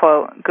 quote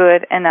unquote,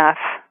 good enough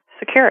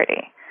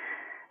security.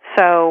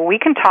 So we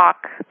can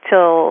talk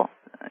till,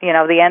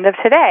 the end of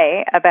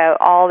today about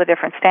all the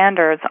different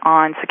standards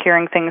on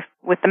securing things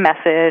with the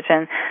message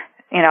and,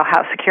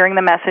 how securing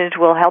the message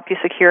will help you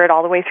secure it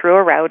all the way through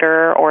a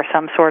router or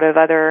some sort of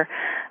other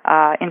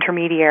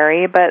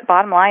intermediary. But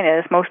bottom line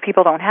is most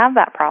people don't have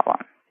that problem.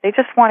 They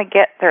just want to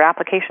get their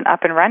application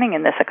up and running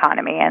in this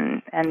economy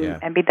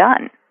and be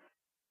done.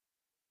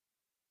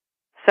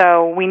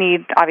 So we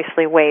need,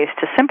 obviously, ways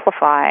to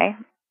simplify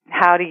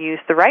how to use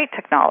the right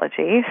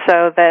technology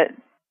so that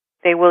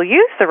they will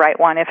use the right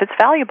one if it's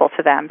valuable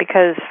to them.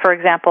 Because, for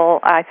example,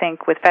 I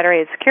think with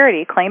federated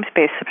security,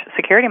 claims-based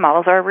security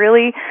models are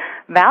really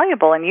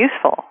valuable and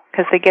useful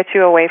because they get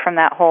you away from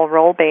that whole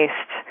role-based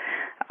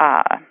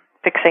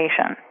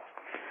fixation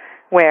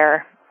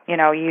where,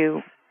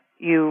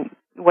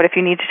 what if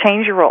you need to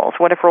change your roles?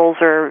 What if roles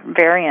are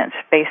variant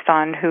based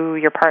on who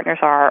your partners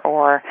are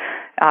or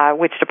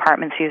which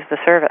departments use the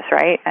service,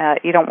 right?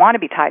 You don't want to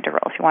be tied to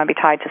roles. You want to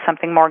be tied to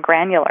something more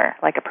granular,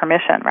 like a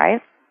permission,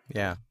 right?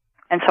 Yeah.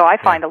 And so I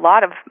find a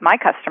lot of my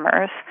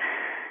customers,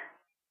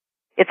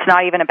 it's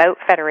not even about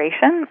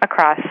federation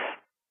across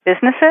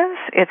businesses.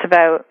 It's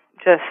about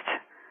just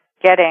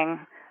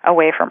getting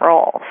away from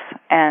roles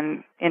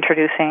and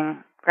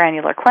introducing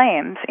granular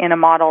claims in a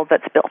model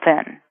that's built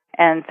in.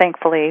 And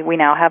thankfully, we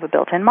now have a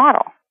built-in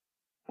model,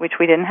 which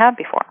we didn't have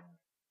before.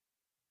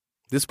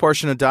 This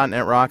portion of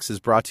 .NET Rocks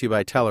is brought to you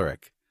by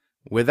Telerik,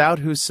 without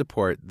whose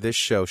support this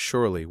show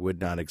surely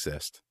would not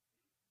exist.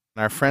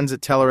 Our friends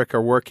at Telerik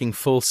are working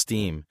full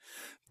steam.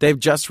 They've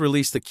just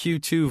released the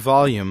Q2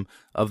 volume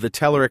of the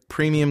Telerik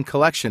Premium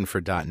Collection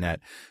for .NET,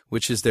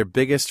 which is their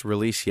biggest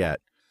release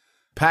yet.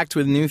 Packed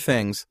with new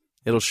things,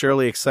 it'll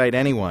surely excite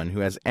anyone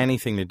who has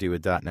anything to do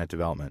with .NET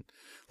development.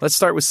 Let's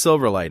start with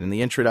Silverlight and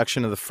the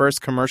introduction of the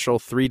first commercial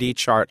 3D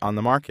chart on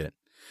the market.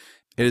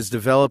 It is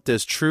developed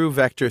as True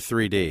Vector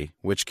 3D,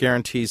 which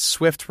guarantees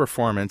swift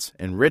performance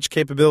and rich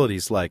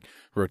capabilities like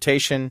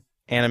rotation,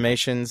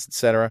 animations,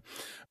 etc.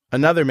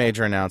 Another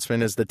major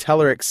announcement is the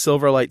Telerik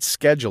Silverlight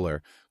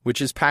Scheduler,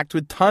 which is packed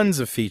with tons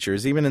of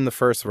features, even in the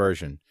first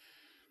version.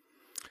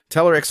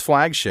 Telerik's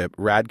flagship,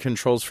 RAD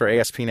Controls for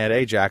ASP.NET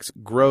Ajax,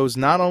 grows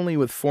not only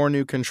with 4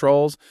 new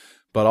controls,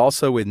 but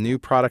also with new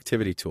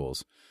productivity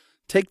tools.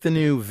 Take the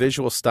new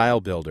Visual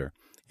Style Builder.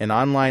 an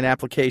online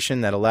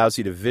application that allows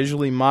you to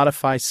visually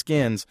modify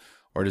skins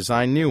or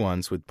design new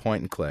ones with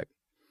point and click.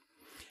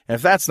 And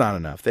if that's not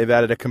enough, they've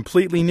added a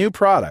completely new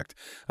product,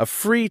 a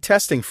free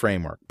testing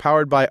framework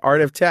powered by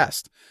Art of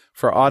Test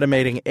for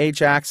automating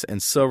Ajax and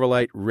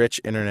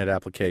Silverlight-rich internet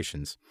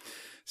applications.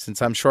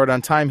 Since I'm short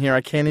on time here,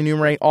 I can't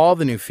enumerate all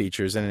the new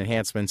features and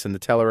enhancements in the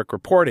Telerik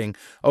reporting,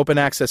 Open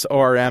Access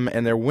ORM,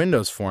 and their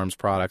Windows Forms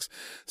products,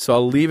 so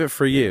I'll leave it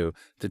for you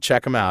to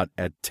check them out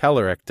at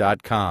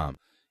Telerik.com.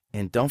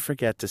 And don't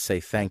forget to say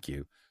thank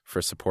you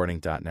for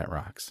supporting .NET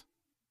Rocks.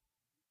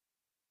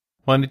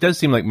 Well, and it does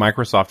seem like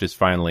Microsoft is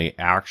finally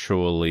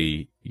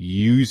actually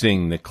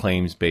using the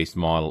claims-based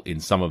model in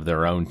some of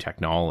their own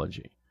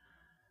technology.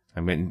 I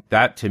mean,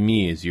 that to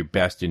me is your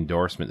best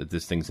endorsement that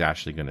this thing's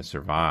actually going to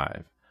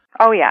survive.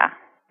 Oh, yeah.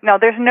 No,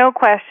 there's no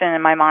question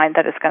in my mind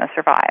that it's going to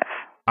survive.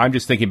 I'm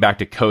just thinking back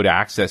to code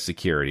access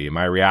security, and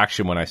my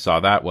reaction when I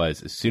saw that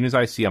was, as soon as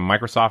I see a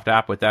Microsoft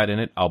app with that in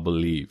it, I'll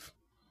believe.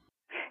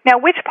 Now,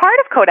 which part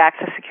of code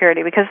access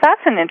security? Because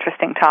that's an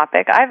interesting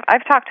topic.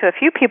 I've talked to a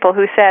few people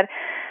who said,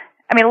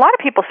 I mean, a lot of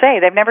people say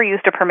they've never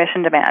used a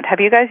permission demand. Have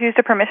you guys used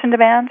a permission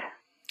demand?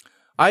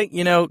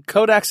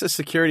 Code access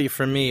security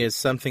for me is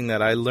something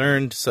that I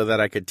learned so that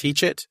I could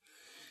teach it.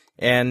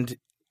 And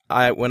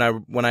when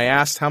I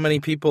asked how many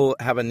people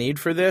have a need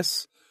for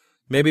this,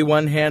 maybe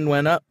one hand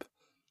went up.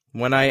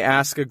 When I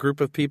ask a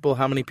group of people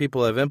how many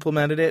people have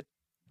implemented it,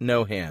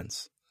 no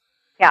hands.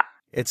 Yeah.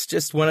 It's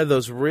just one of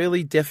those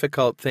really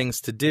difficult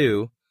things to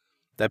do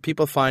that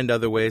people find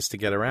other ways to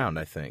get around,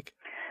 I think.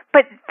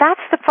 But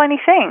that's the funny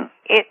thing.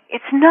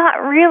 It's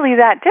not really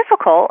that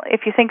difficult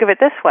if you think of it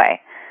this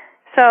way.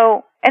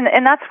 So,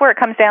 and that's where it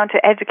comes down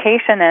to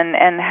education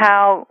and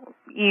how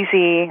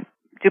easy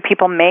do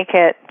people make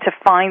it to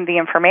find the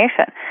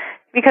information.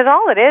 Because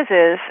all it is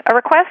a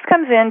request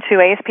comes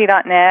into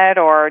ASP.NET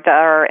or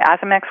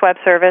ASMX Web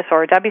Service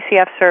or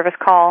WCF service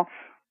call,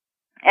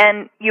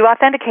 and you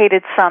authenticate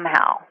it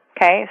somehow.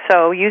 Okay,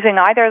 so using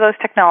either of those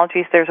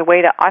technologies, there's a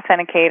way to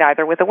authenticate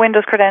either with a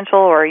Windows credential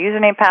or a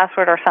username,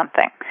 password, or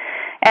something.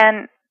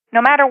 And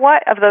no matter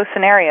what of those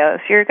scenarios,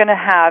 you're going to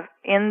have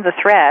in the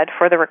thread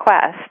for the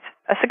request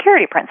a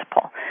security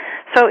principle.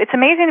 So it's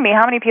amazing to me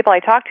how many people I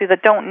talk to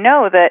that don't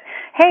know that,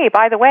 hey,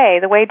 by the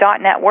way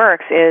 .NET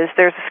works is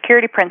there's a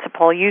security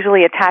principle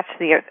usually attached to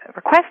the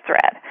request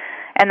thread.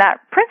 And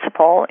that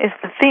principle is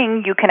the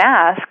thing you can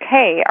ask,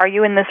 hey, are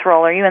you in this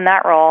role, are you in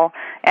that role,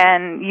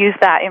 and use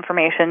that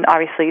information,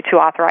 obviously, to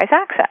authorize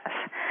access.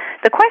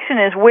 The question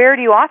is, where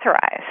do you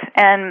authorize?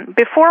 And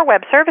before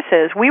web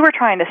services, we were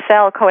trying to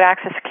sell code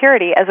access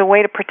security as a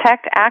way to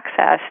protect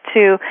access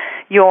to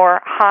your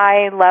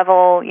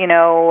high-level,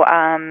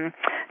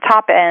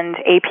 top-end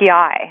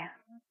API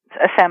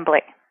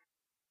assembly.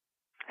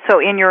 So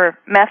in your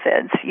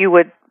methods, you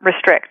would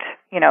restrict,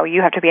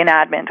 you have to be an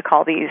admin to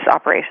call these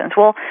operations.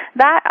 Well,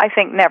 that, I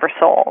think, never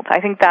sold. I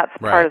think that's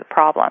part of the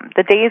problem.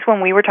 The days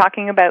when we were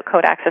talking about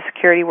code access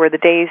security were the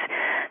days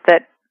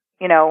that,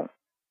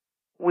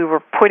 we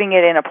were putting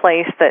it in a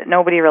place that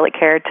nobody really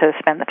cared to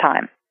spend the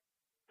time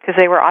because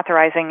they were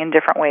authorizing in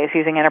different ways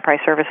using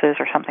enterprise services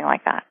or something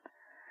like that.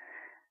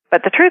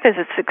 But the truth is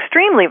it's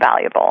extremely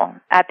valuable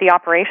at the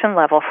operation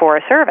level for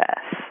a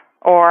service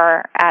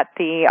or at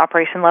the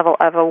operation level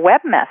of a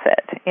web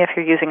method if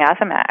you're using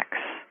ASMX.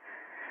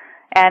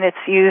 And it's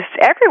used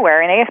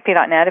everywhere in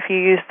ASP.NET if you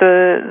use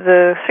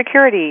the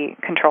security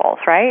controls,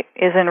 right?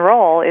 Is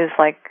enroll is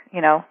like,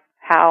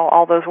 how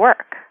all those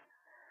work.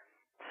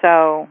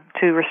 So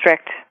to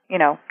restrict,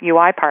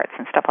 UI parts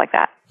and stuff like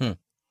that.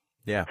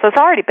 Yeah. So it's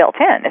already built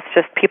in. It's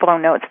just people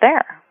don't know it's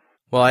there.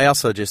 Well, I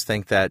also just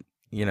think that,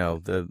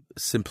 the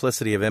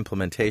simplicity of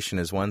implementation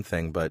is one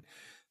thing, but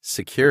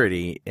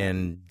security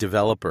in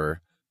developers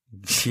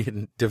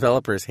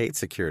hate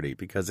security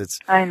because it's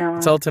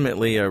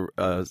ultimately a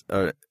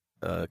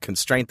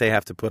constraint they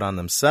have to put on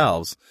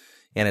themselves,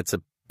 and it's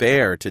a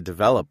bear to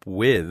develop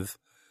with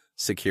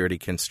security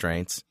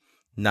constraints,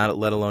 not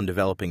let alone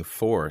developing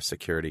for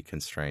security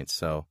constraints.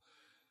 So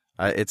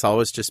it's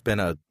always just been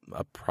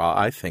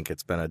I think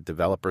it's been a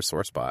developer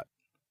sore spot.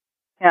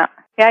 Yeah,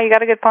 you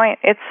got a good point.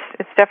 It's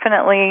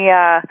definitely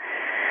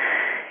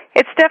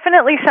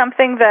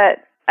something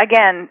that,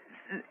 again,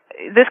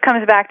 this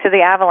comes back to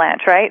the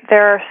avalanche, right?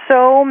 There are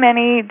so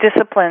many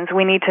disciplines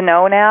we need to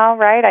know now,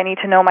 right? I need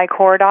to know my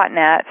core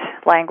 .NET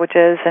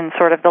languages and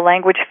sort of the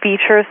language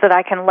features that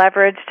I can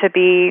leverage to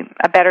be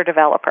a better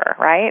developer,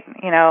 right?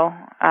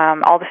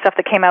 All the stuff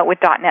that came out with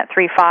 .NET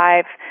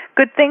 3.5,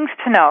 good things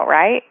to know,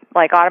 right?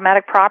 Like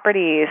automatic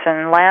properties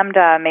and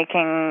Lambda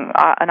making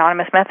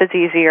anonymous methods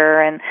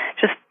easier and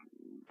just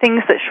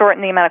things that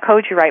shorten the amount of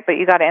code you write, but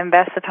you got to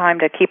invest the time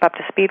to keep up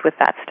to speed with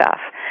that stuff.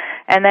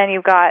 And then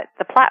you've got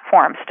the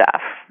platform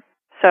stuff.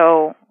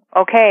 So,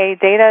 okay,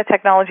 data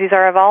technologies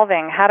are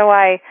evolving. How do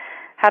I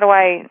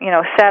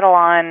settle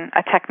on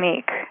a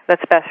technique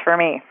that's best for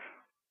me?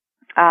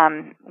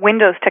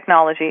 Windows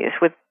technologies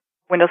with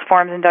Windows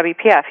Forms and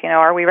WPF.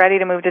 Are we ready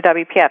to move to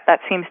WPF? That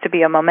seems to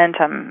be a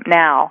momentum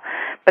now.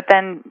 But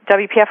then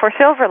WPF or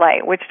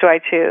Silverlight, which do I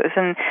choose?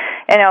 And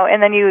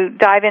then you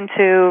dive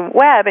into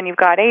web, and you've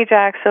got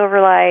Ajax,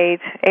 Silverlight,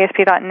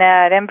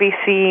 ASP.NET,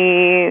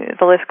 MVC,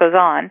 the list goes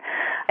on.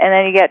 And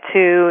then you get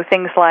to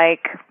things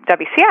like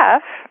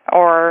WCF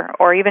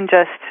or even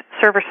just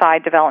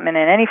server-side development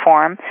in any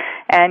form,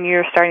 and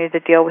you're starting to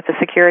deal with the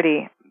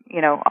security,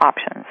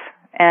 options.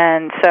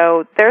 And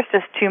so there's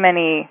just too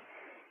many.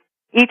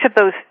 Each of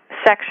those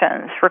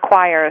sections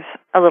requires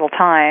a little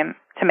time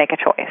to make a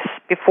choice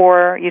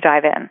before you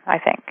dive in, I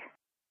think.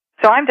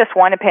 So I'm just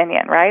one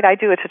opinion, right? I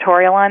do a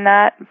tutorial on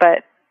that,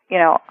 but,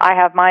 I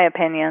have my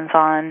opinions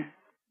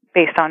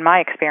based on my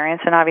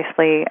experience, and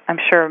obviously I'm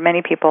sure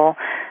many people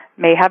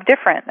may have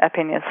different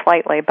opinions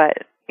slightly,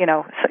 but,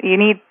 so you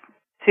need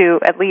to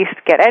at least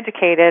get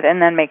educated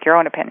and then make your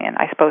own opinion.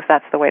 I suppose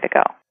that's the way to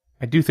go.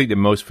 I do think that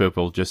most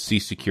people just see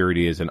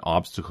security as an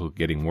obstacle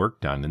getting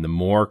work done, and the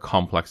more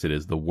complex it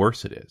is, the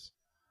worse it is.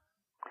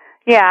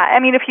 Yeah,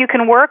 I mean, if you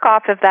can work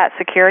off of that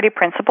security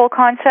principle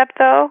concept,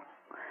 though,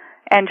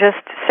 and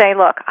just say,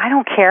 look, I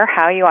don't care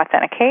how you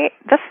authenticate.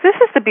 This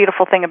is the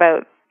beautiful thing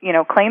about,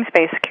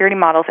 claims-based security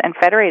models and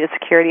federated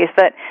security is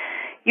that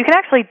you can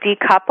actually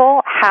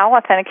decouple how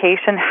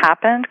authentication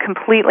happened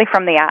completely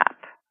from the app.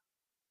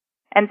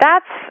 And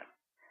that's,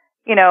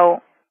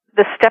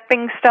 the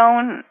stepping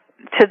stone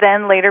to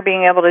then later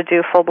being able to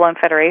do full-blown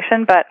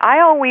federation. But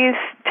I always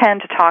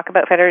tend to talk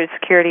about federated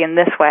security in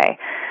this way.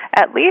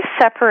 At least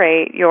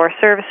separate your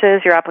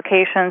services, your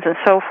applications, and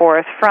so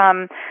forth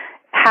from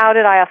how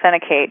did I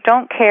authenticate.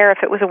 Don't care if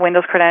it was a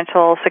Windows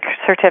credential,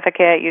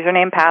 certificate,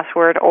 username,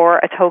 password, or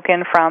a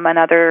token from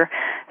another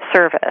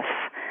service.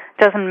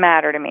 Doesn't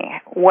matter to me.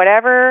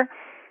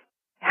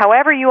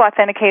 However you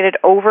authenticated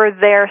over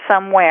there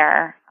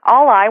somewhere,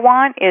 all I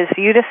want is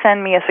you to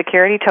send me a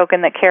security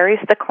token that carries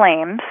the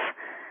claims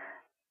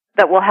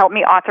that will help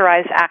me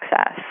authorize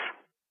access.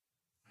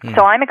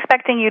 So I'm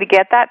expecting you to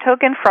get that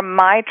token from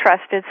my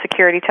trusted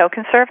security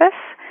token service,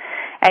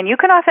 and you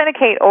can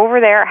authenticate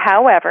over there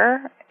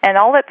however, and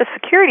I'll let the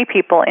security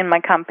people in my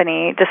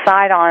company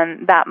decide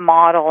on that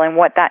model and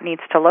what that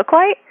needs to look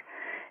like,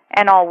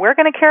 and all we're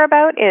going to care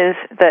about is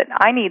that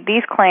I need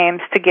these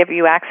claims to give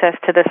you access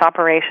to this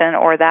operation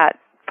or that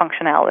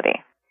functionality.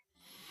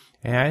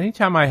 And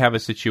anytime I have a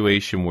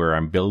situation where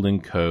I'm building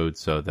code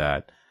so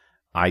that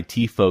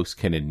IT folks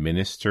can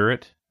administer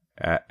it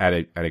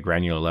at a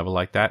granular level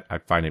like that, I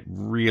find it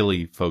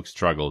really folks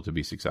struggle to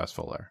be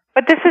successful there.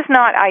 But this is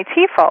not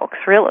IT folks,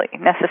 really,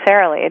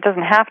 necessarily. It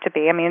doesn't have to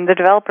be. I mean, the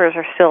developers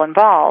are still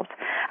involved.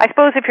 I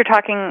suppose if you're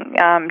talking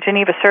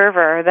Geneva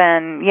Server,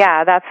 then,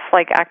 yeah, that's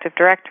like Active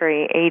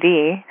Directory,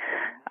 AD.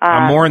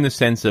 I'm more in the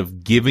sense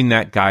of giving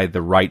that guy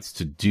the rights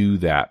to do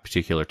that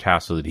particular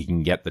task so that he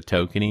can get the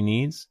token he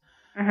needs.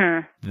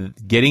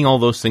 Mm-hmm. Getting all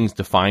those things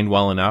defined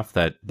well enough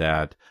that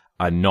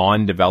a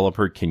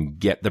non-developer can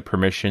get the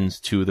permissions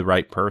to the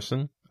right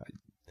person,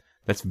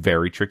 that's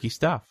very tricky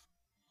stuff.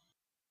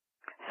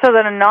 So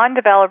that a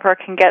non-developer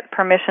can get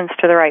permissions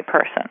to the right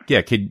person.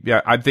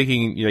 Yeah, I'm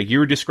thinking, like you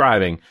were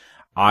describing,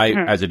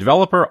 as a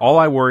developer, all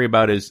I worry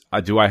about is,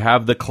 do I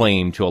have the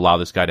claim to allow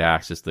this guy to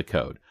access the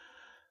code?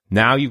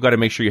 Now you've got to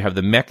make sure you have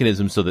the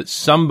mechanism so that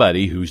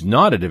somebody who's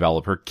not a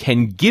developer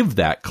can give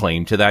that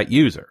claim to that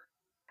user.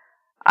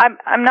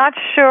 I'm not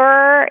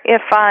sure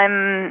if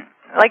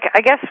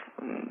I guess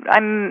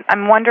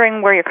I'm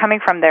wondering where you're coming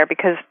from there,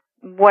 because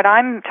what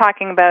I'm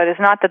talking about is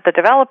not that the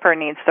developer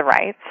needs the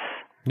rights.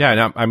 Yeah,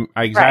 no, I'm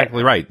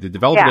exactly right. The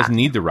developer doesn't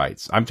need the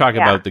rights. I'm talking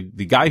about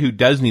the guy who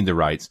does need the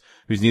rights,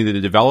 who's neither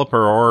the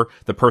developer or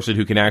the person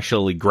who can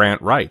actually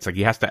grant rights. Like,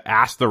 he has to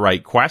ask the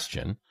right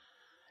question,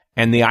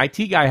 and the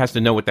IT guy has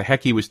to know what the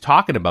heck he was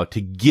talking about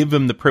to give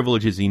him the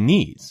privileges he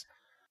needs.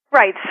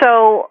 Right.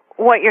 So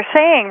what you're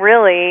saying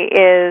really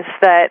is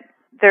that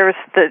there's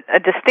a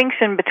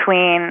distinction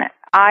between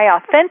I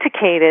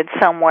authenticated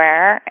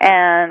somewhere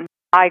and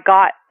I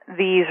got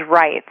these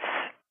rights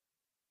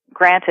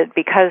granted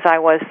because I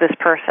was this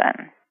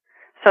person.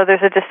 So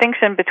there's a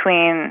distinction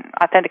between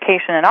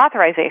authentication and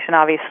authorization,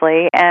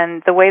 obviously,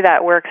 and the way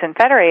that works in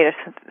federated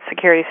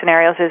security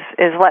scenarios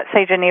is let's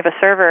say Geneva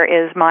Server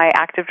is my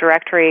Active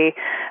Directory,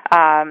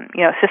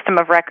 system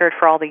of record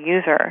for all the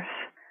users,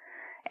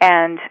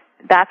 and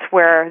that's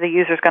where the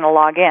user's going to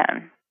log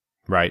in.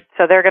 Right.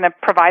 So they're going to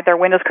provide their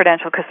Windows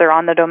credential because they're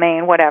on the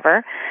domain,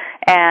 whatever.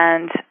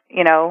 And,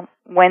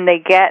 when they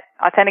get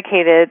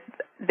authenticated,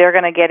 they're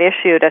going to get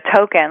issued a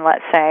token,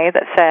 let's say,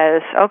 that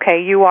says,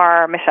 okay, you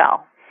are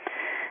Michelle,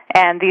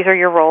 and these are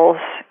your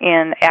roles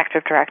in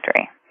Active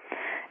Directory.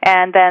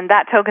 And then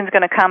that token's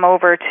going to come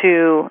over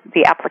to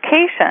the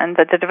application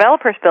that the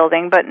developer's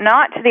building, but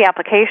not to the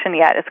application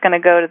yet. It's going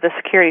to go to the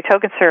security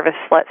token service,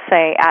 let's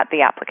say, at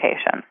the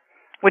application,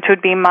 which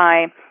would be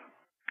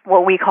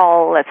what we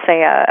call, let's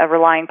say, a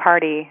relying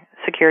party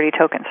security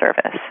token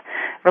service.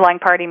 Relying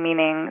party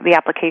meaning the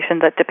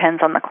application that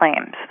depends on the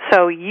claims.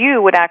 So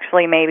you would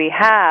actually maybe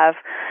have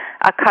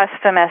a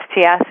custom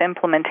STS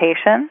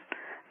implementation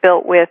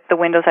built with the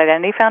Windows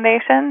Identity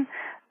Foundation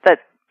that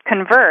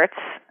converts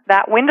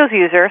that Windows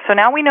user. So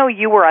now we know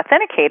you were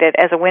authenticated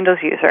as a Windows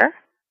user.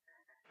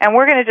 And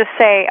we're going to just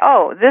say,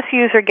 oh, this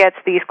user gets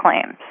these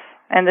claims,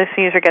 and this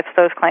user gets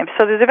those claims.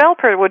 So the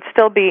developer would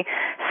still be,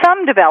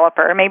 some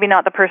developer, maybe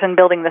not the person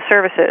building the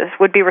services,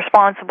 would be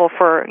responsible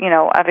for,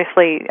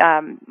 obviously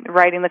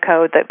writing the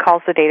code that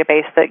calls the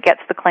database that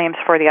gets the claims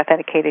for the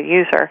authenticated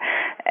user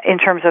in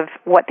terms of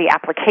what the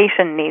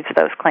application needs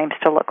those claims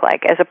to look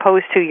like, as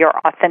opposed to your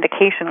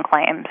authentication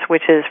claims,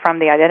 which is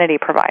from the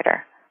identity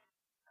provider.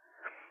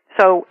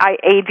 So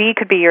AD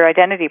could be your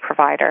identity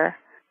provider,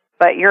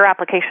 but your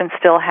application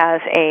still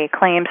has a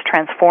claims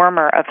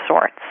transformer of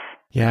sorts.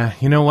 Yeah,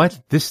 you know what?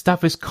 This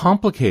stuff is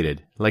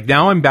complicated. Like,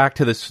 now I'm back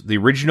to the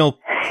original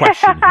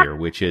question here,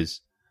 which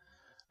is,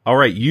 all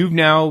right, you've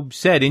now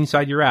said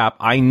inside your app,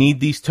 I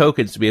need these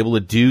tokens to be able to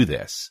do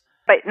this.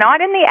 But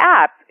not in the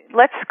app.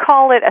 Let's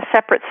call it a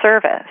separate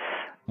service.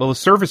 Well, the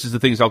service is the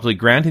thing that's ultimately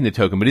granting the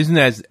token, but isn't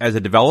as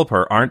a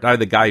developer, aren't I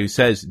the guy who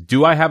says,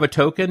 do I have a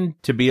token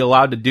to be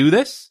allowed to do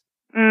this?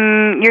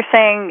 You're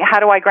saying, how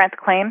do I grant the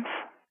claims?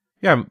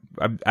 Yeah,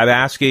 I'm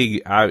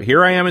asking,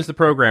 here I am as the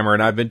programmer,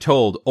 and I've been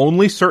told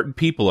only certain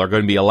people are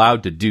going to be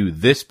allowed to do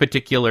this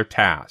particular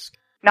task.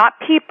 Not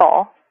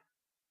people,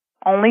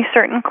 only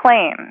certain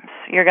claims.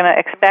 You're going to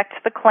expect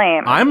the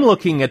claim. I'm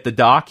looking at the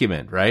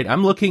document, right?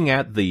 I'm looking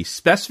at the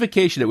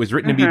specification that was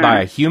written to me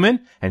by a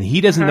human, and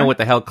he doesn't know what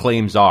the hell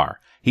claims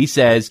are. He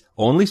says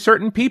only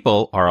certain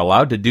people are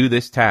allowed to do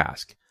this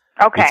task.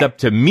 Okay. It's up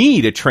to me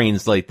to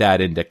translate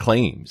that into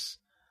claims.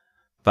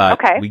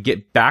 But we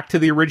get back to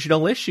the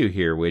original issue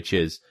here, which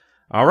is,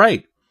 all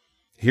right,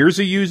 here's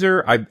a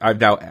user.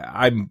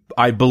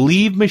 I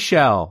believe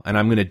Michelle, and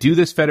I'm going to do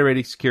this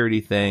federated security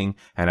thing,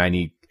 and I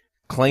need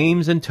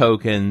claims and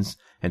tokens.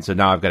 And so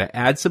now I've got to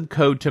add some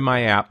code to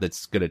my app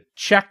that's going to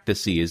check to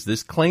see, is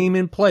this claim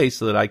in place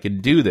so that I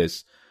can do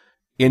this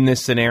in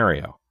this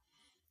scenario,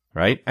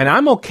 right? And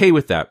I'm okay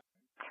with that.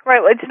 Right.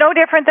 It's no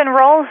different than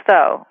roles,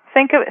 though.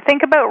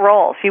 Think about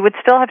roles. You would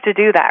still have to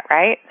do that,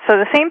 right? So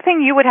the same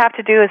thing you would have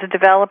to do as a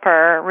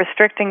developer,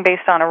 restricting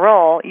based on a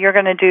role, you're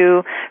going to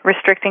do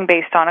restricting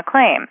based on a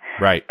claim.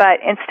 Right. But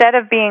instead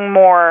of being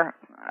more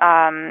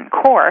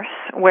coarse,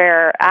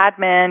 where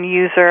admin,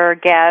 user,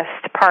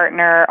 guest,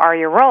 partner are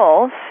your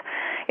roles,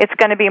 it's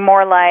going to be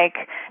more like,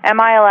 am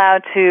I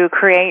allowed to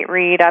create,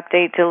 read,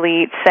 update,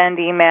 delete, send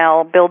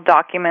email, build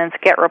documents,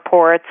 get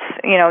reports?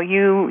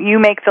 You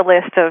make the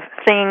list of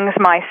things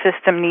my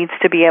system needs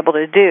to be able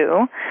to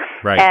do.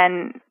 Right.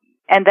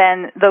 And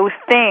then those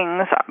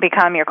things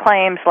become your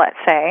claims, let's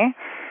say.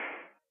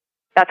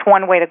 That's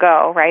one way to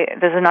go, right?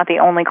 This is not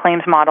the only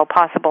claims model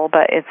possible,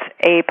 but it's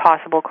a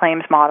possible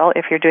claims model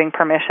if you're doing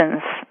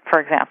permissions, for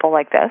example,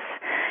 like this.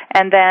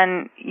 And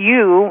then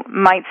you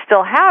might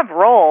still have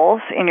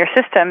roles in your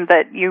system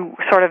that you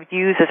sort of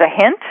use as a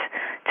hint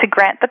to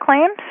grant the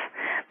claims.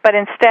 But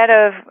instead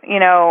of,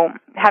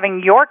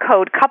 having your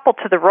code coupled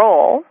to the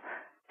role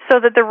so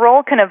that the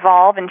role can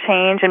evolve and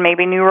change and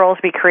maybe new roles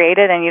be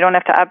created and you don't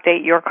have to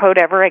update your code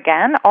ever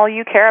again, all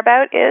you care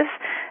about is,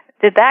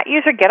 did that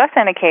user get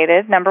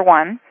authenticated, number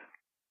one?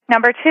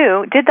 Number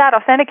two, did that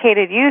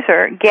authenticated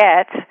user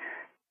get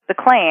the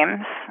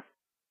claims,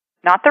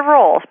 not the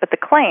roles, but the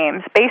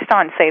claims based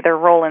on, say, their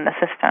role in the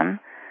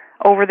system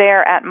over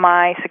there at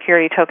my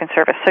security token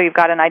service? So you've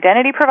got an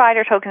identity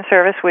provider token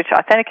service which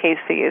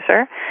authenticates the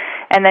user,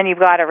 and then you've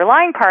got a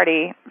relying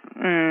party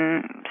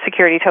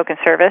security token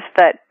service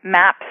that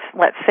maps,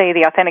 let's say,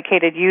 the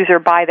authenticated user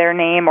by their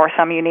name or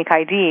some unique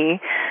ID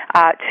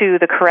to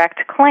the correct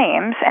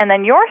claims. And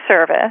then your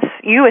service,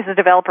 you as the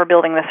developer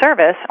building the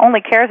service,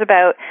 only cares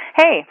about,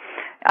 hey,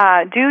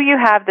 do you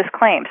have this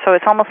claim? So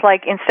it's almost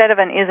like instead of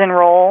an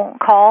is-enroll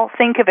call,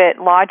 think of it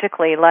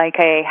logically like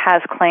a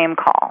has-claim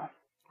call.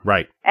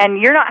 Right.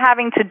 And you're not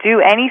having to do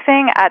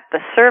anything at the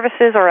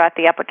services or at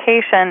the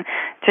application.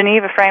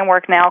 Geneva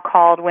Framework, now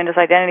called Windows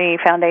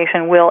Identity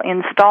Foundation, will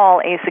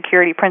install a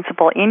security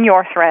principal in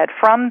your thread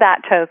from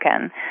that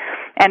token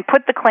and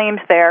put the claims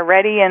there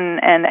ready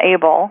and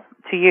able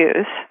to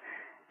use.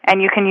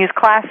 And you can use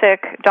classic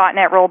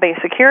 .NET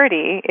role-based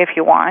security, if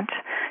you want,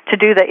 to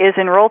do the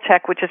is-enroll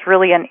check, which is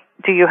really an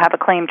do you have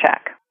a claim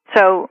check.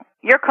 So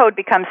your code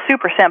becomes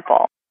super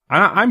simple.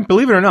 I'm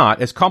believe it or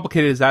not, as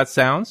complicated as that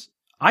sounds,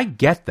 I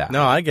get that.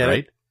 No, I get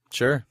right? it.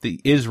 Sure.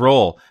 The is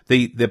role.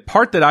 The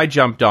part that I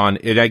jumped on,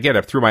 and I get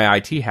it through my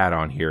IT hat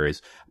on here,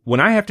 is when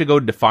I have to go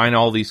define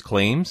all these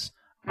claims,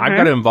 I've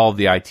got to involve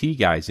the IT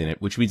guys in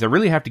it, which means I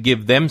really have to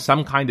give them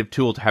some kind of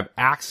tool to have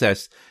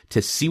access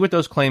to see what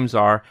those claims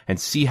are and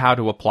see how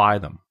to apply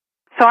them.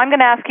 So I'm going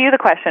to ask you the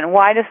question,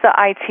 why does the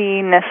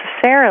IT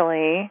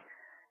necessarily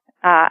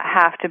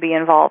have to be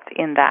involved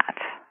in that?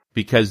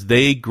 Because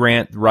they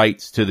grant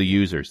rights to the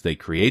users. They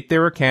create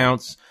their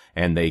accounts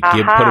and they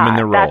put them in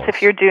their roles. That's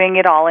if you're doing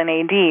it all in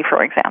AD,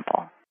 for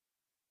example.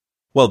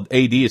 Well,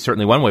 AD is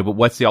certainly one way, but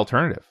what's the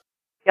alternative?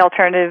 The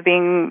alternative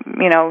being,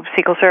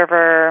 SQL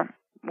Server,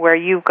 where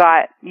you've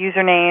got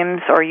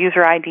usernames or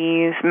user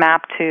IDs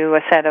mapped to a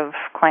set of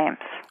claims.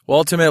 Well,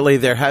 ultimately,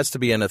 there has to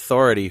be an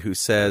authority who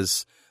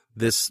says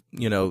this,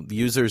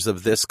 users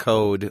of this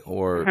code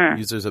or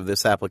users of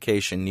this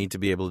application need to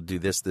be able to do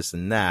this, this,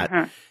 and that,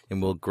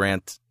 and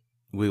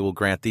we will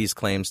grant these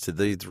claims to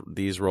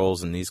these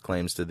roles and these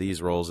claims to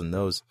these roles and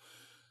those.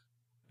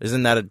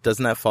 Doesn't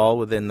that fall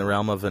within the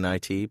realm of an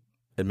IT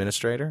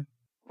administrator?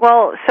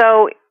 Well,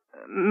 so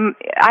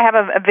I have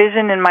a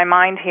vision in my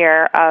mind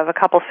here of a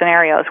couple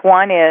scenarios.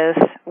 One is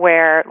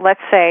where,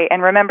 let's say,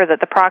 and remember that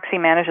the proxy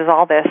manages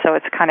all this, so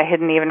it's kind of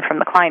hidden even from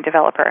the client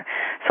developer.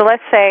 So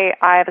let's say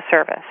I have a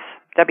service,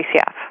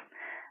 WCF.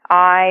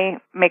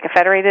 I make a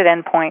federated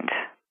endpoint,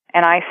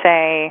 and I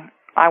say,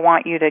 I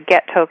want you to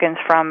get tokens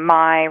from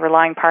my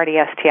relying party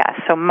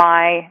STS, so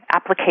my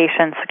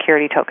application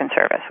security token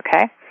service,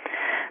 okay?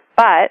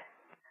 But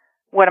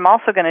what I'm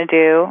also going to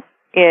do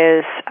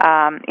is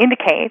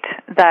indicate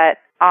that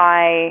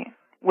I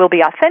will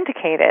be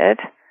authenticated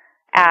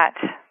at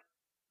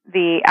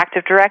the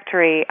Active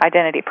Directory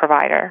identity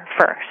provider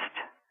first.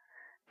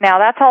 Now,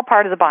 that's all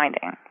part of the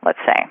binding, let's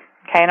say.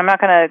 Okay, and I'm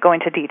not going to go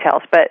into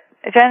details, but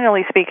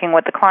generally speaking,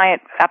 what the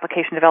client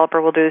application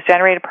developer will do is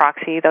generate a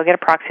proxy. They'll get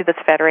a proxy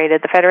that's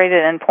federated. The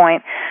federated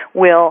endpoint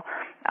will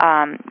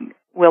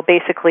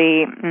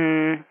basically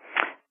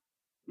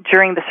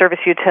during the service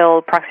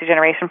util proxy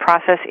generation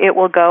process, it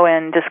will go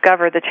and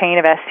discover the chain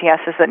of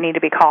STSs that need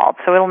to be called.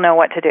 So it'll know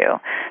what to do.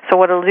 So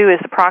what it'll do is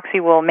the proxy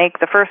will make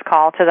the first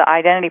call to the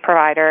identity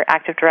provider,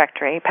 Active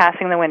Directory,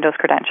 passing the Windows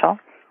credential.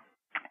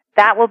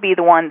 That will be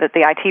the one that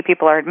the IT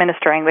people are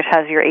administering, which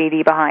has your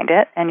AD behind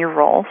it and your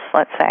roles,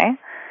 let's say.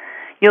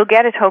 You'll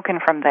get a token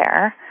from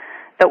there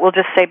that will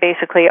just say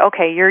basically,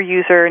 okay, your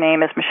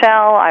username is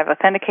Michelle. I've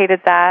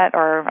authenticated that,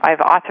 or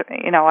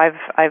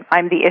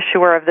I'm the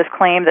issuer of this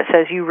claim that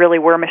says you really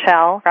were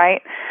Michelle,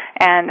 right?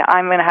 And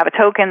I'm going to have a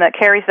token that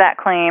carries that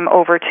claim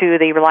over to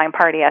the relying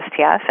party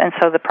STS, and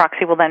so the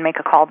proxy will then make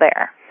a call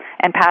there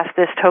and pass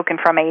this token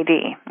from AD,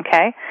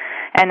 okay?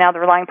 And now the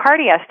relying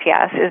party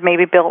STS is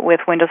maybe built with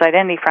Windows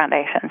Identity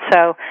Foundation,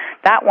 so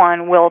that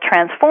one will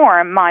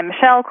transform my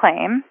Michelle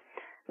claim,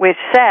 which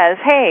says,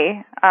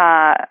 hey,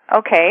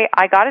 okay,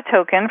 I got a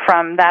token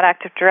from that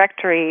Active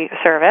Directory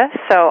service,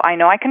 so I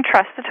know I can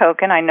trust the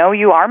token. I know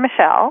you are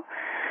Michelle.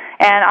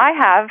 And I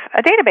have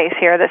a database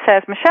here that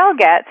says Michelle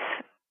gets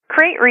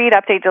create, read,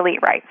 update,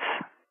 delete rights.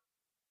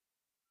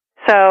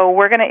 So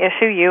we're going to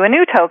issue you a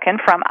new token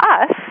from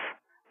us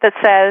that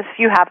says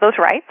you have those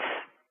rights.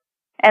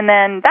 And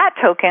then that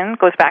token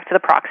goes back to the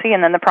proxy,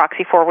 and then the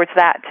proxy forwards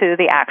that to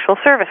the actual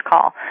service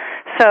call.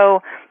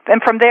 So,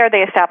 and from there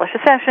they establish a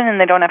session, and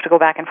they don't have to go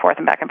back and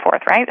forth,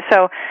 right?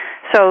 So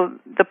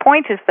the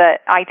point is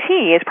that IT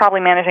is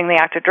probably managing the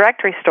Active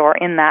Directory store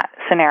in that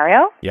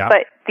scenario,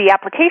 but the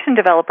application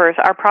developers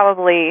are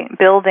probably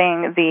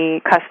building the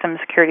custom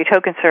security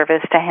token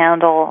service to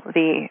handle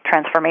the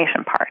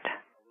transformation part.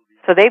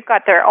 So they've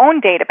got their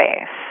own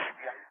database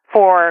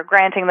for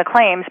granting the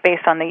claims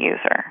based on the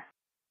user.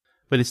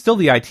 But it's still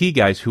the IT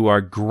guys who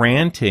are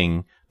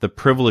granting the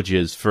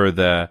privileges for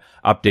the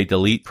update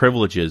delete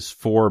privileges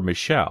for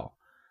Michelle.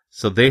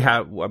 So they've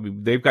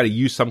got to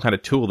use some kind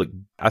of tool that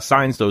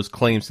assigns those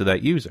claims to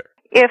that user.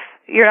 If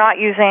you're not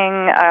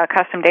using a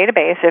custom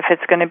database, if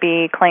it's going to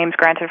be claims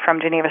granted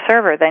from Geneva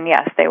Server, then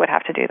yes, they would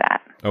have to do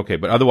that. Okay,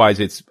 but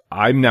otherwise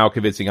I'm now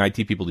convincing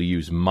IT people to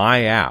use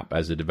my app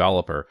as a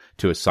developer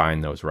to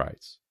assign those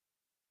rights.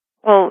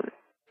 Well,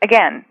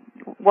 again,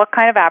 what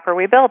kind of app are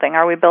we building?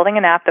 Are we building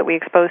an app that we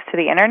expose to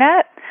the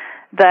internet?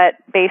 That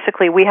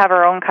basically we have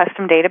our own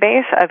custom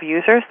database of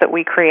users that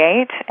we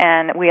create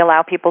and we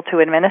allow people to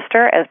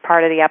administer as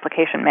part of the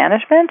application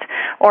management?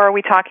 Or are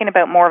we talking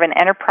about more of an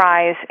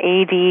enterprise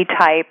AD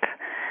type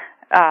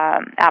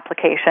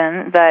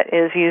application that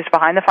is used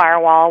behind the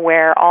firewall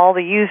where all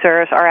the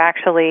users are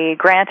actually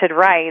granted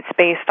rights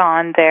based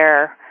on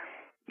their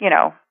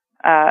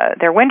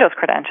Windows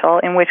credential,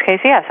 in which case,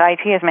 yes,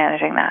 IT is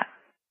managing that.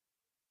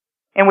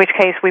 In which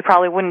case, we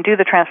probably wouldn't do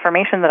the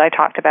transformation that I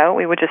talked about.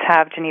 We would just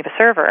have Geneva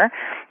Server,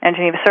 and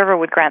Geneva Server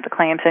would grant the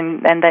claims,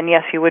 and then,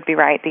 yes, you would be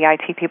right. The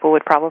IT people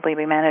would probably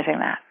be managing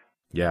that.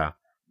 Yeah.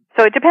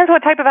 So it depends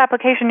what type of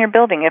application you're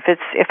building. If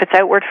it's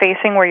outward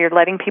facing, where you're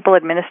letting people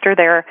administer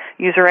their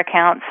user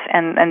accounts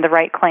and the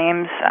right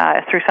claims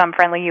through some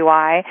friendly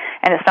UI,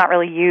 and it's not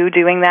really you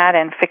doing that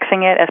and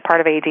fixing it as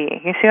part of AD.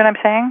 You see what I'm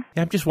saying?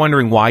 Yeah, I'm just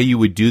wondering why you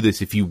would do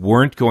this if you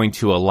weren't going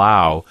to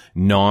allow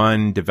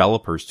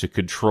non-developers to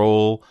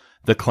control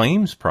the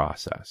claims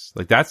process.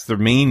 Like, that's the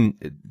main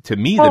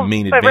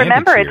advantage. But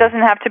remember, it doesn't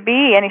have to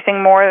be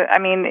anything more. I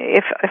mean,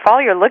 if all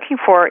you're looking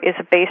for is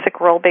a basic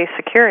role-based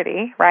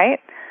security, right,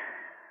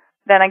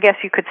 then I guess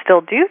you could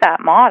still do that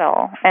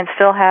model and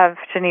still have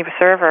Geneva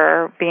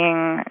Server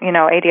being,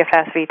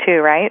 ADFS v2,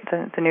 right,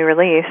 the new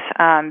release,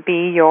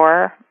 be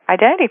your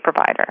identity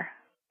provider.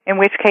 In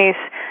which case,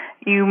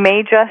 you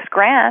may just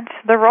grant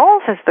the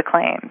roles as the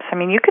claims. I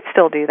mean, you could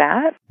still do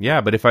that. Yeah,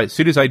 but as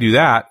soon as I do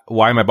that,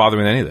 why am I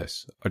bothering with any of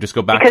this? I'll just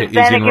go back to is enroll.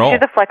 Because then it gives you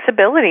the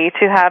flexibility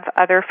to have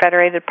other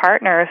federated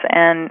partners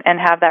and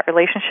have that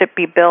relationship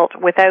be built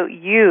without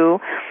you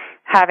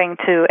having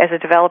to, as a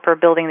developer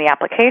building the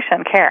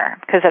application, care.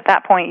 Because at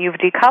that point, you've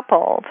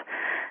decoupled,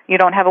 You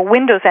don't have a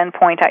Windows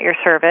endpoint at your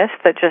service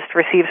that just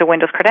receives a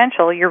Windows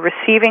credential. You're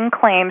receiving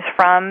claims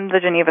from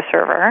the Geneva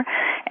server,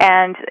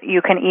 and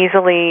you can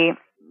easily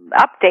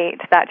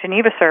update that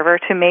Geneva server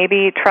to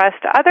maybe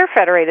trust other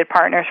federated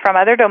partners from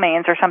other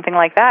domains or something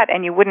like that,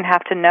 and you wouldn't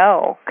have to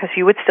know because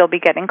you would still be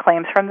getting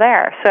claims from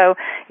there. So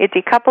it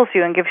decouples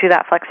you and gives you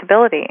that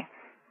flexibility.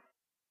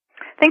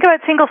 Think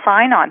about single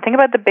sign-on. Think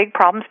about the big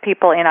problems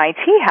people in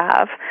IT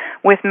have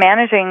with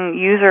managing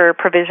user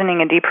provisioning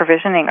and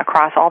deprovisioning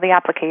across all the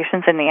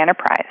applications in the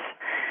enterprise.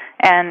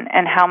 And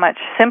how much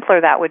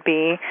simpler that would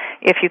be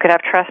if you could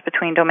have trust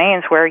between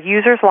domains where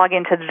users log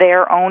into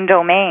their own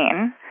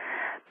domain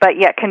but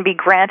yet can be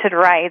granted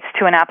rights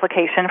to an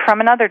application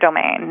from another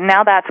domain.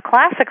 Now that's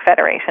classic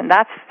federation.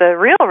 That's the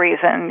real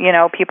reason,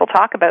 people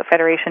talk about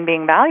federation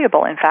being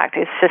valuable, in fact,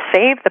 is to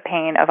save the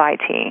pain of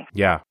IT.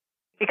 Yeah.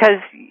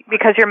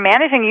 Because you're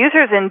managing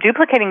users and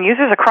duplicating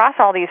users across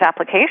all these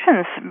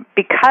applications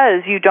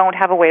because you don't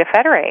have a way to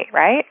federate,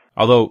 right?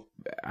 Although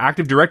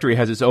Active Directory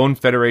has its own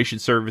federation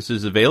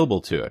services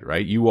available to it,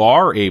 right? You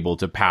are able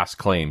to pass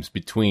claims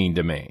between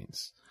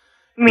domains.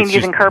 You mean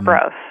using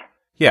Kerberos?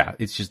 Yeah,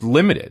 it's just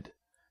limited.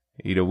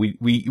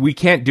 We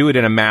can't do it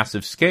in a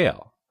massive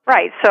scale.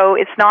 Right. So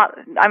it's not,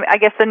 I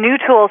guess the new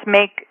tools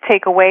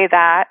take away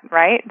that,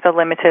 right? The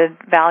limited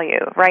value.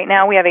 Right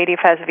now we have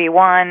ADFS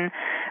v1,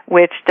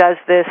 which does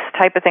this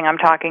type of thing I'm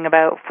talking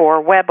about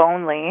for web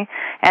only.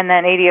 And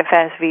then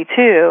ADFS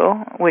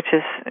v2, which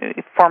is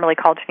formerly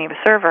called Geneva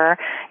Server,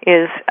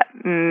 is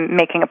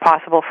making it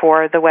possible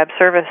for the web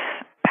service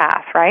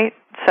path, right?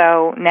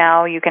 So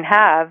now you really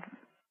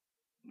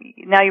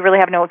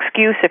have no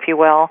excuse, if you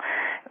will,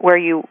 where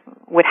you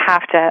would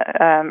have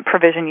to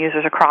provision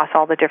users across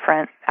all the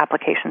different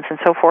applications and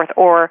so forth,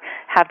 or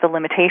have the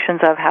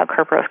limitations of how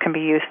Kerberos can be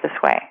used this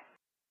way.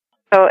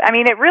 So,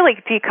 it really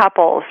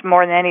decouples,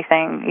 more than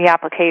anything, the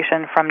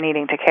application from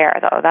needing to care,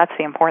 though. That's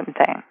the important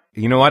thing.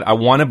 You know what? I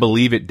want to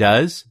believe it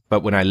does,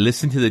 but when I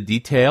listen to the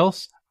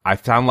details, I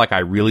sound like I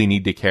really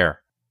need to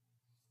care.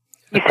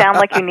 You sound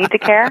like you need to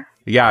care?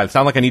 Yeah, I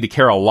sound like I need to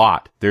care a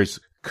lot. There's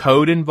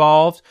code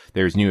involved.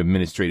 There's new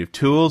administrative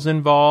tools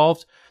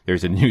involved.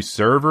 There's a new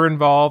server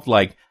involved.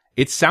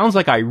 It sounds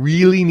like I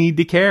really need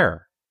to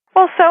care.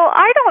 Well, so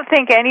I don't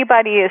think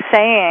anybody is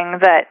saying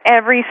that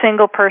every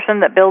single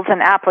person that builds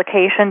an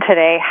application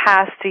today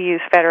has to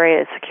use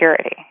federated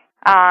security.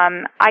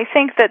 I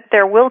think that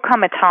there will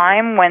come a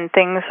time when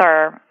things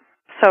are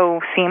so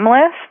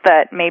seamless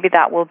that maybe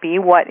that will be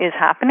what is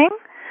happening.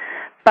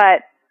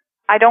 But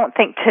I don't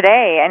think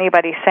today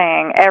anybody's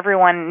saying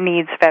everyone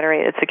needs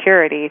federated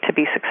security to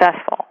be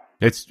successful.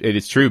 It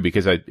is true,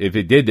 because if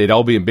it did, they'd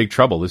all be in big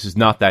trouble. This is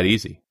not that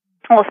easy.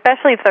 Well,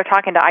 especially if they're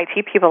talking to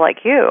IT people like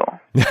you.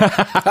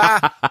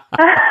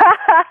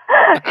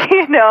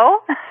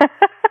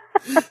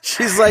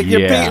 She's like,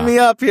 you're beating me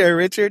up here,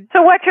 Richard.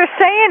 So what you're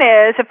saying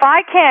is, if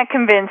I can't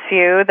convince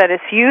you that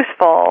it's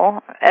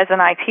useful as an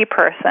IT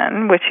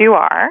person, which you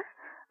are,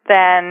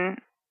 then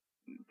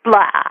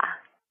blah.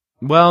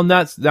 Well,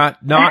 that's not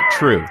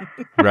true,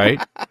 right?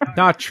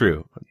 Not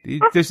true.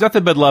 There's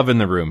nothing but love in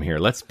the room here.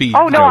 Let's be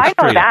I know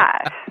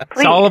that.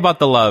 It's all about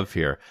the love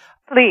here.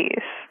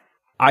 Please.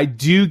 I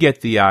do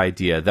get the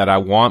idea that I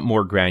want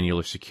more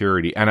granular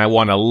security, and I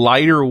want a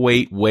lighter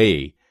weight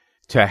way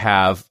to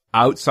have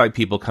outside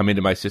people come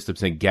into my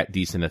systems and get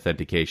decent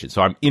authentication.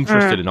 So I'm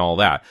interested in all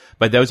that.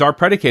 But those are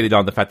predicated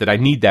on the fact that I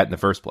need that in the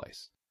first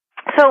place.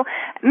 So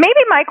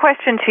maybe my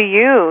question to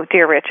you,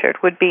 dear Richard,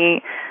 would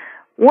be,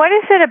 what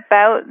is it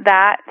about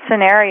that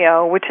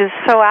scenario, which is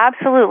so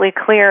absolutely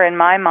clear in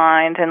my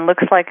mind and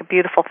looks like a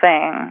beautiful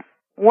thing,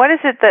 what is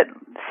it that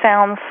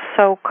sounds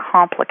so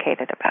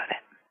complicated about it?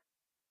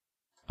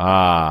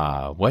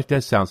 What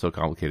does sound so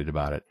complicated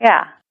about it?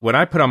 Yeah. When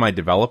I put on my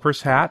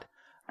developer's hat,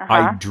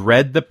 I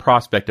dread the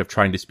prospect of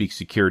trying to speak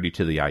security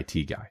to the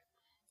IT guy.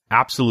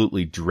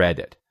 Absolutely dread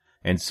it.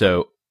 And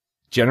so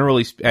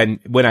generally, and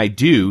when I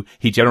do,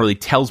 he generally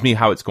tells me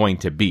how it's going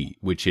to be,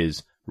 which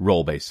is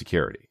role-based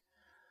security.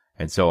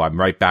 And so I'm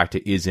right back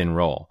to is in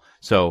role.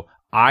 So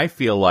I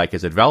feel like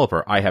as a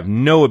developer, I have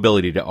no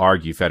ability to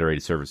argue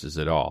federated services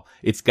at all.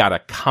 It's got to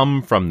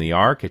come from the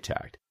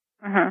architect.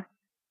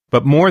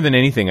 But more than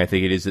anything, I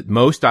think it is that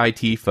most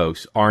IT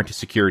folks aren't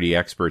security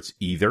experts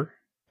either.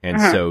 And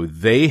so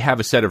they have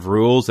a set of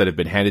rules that have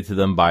been handed to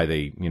them by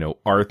the,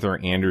 Arthur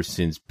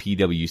Andersen's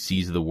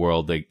PwCs of the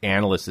world, the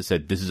analysts that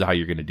said, this is how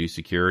you're going to do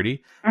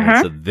security.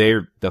 And so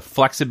the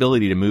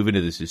flexibility to move into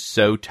this is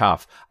so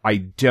tough. I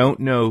don't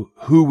know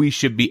who we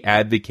should be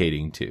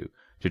advocating to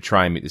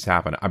try and make this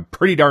happen. I'm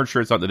pretty darn sure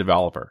it's not the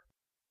developer.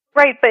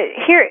 Right, but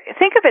here,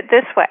 think of it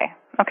this way,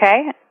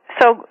 okay?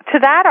 So to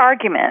that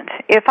argument,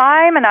 if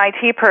I'm an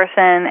IT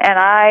person and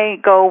I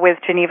go with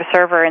Geneva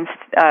Server, and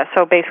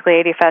so basically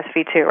ADFS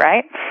v2,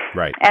 right?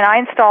 Right. And I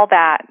install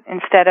that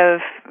instead of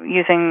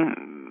using,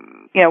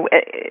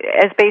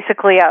 as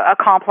basically a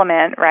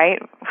complement, right,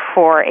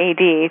 for AD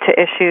to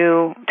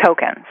issue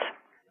tokens.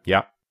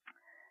 Yeah.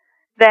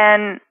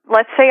 Then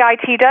let's say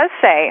IT does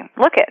say,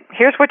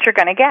 here's what you're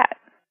going to get.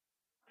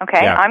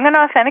 Okay, yeah. I'm going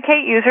to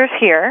authenticate users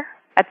here,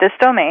 at this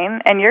domain,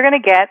 and you're going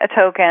to get a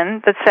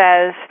token that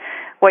says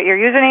what your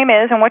username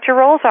is and what your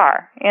roles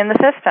are in the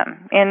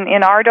system,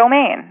 in our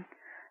domain.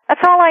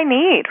 That's all I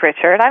need,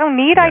 Richard. I don't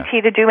need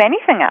IT to do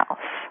anything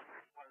else.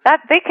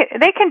 That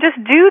they can just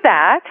do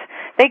that.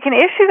 They can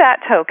issue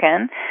that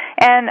token,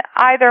 and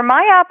either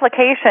my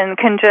application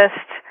can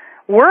just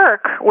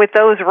work with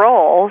those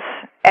roles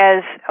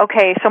as,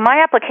 okay, so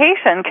my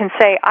application can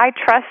say, I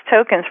trust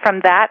tokens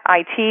from that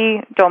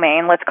IT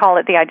domain, let's call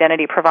it the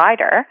identity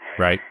provider.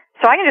 Right.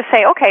 So I can just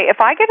say, okay, if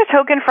I get a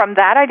token from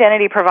that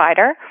identity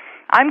provider,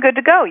 I'm good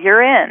to go.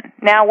 You're in.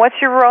 Now, what's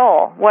your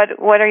role? What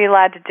are you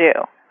allowed to do?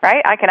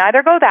 Right? I can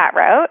either go that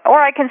route, or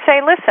I can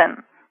say,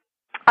 listen,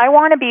 I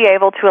want to be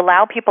able to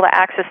allow people to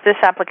access this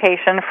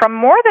application from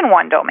more than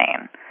one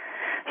domain.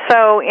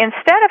 So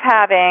instead of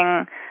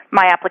having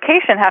my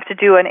application have to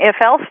do an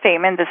if-else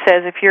statement that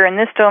says if you're in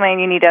this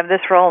domain, you need to have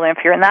this role, and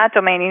if you're in that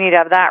domain, you need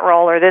to have that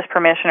role or this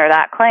permission or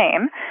that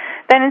claim,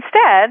 then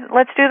instead,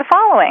 let's do the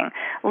following.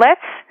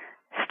 Let's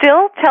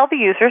still tell the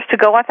users to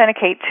go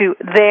authenticate to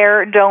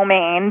their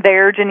domain,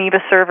 their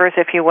Geneva servers,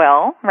 if you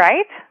will,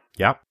 right?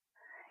 Yep.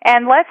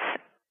 And let's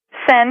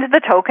send the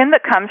token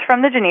that comes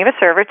from the Geneva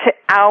server to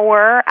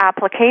our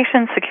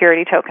application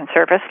security token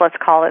service. Let's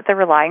call it the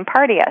Relying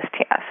Party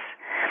STS.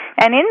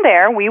 And in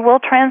there, we will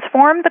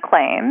transform the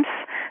claims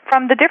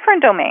from the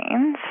different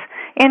domains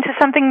into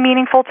something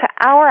meaningful to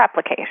our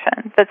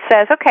application that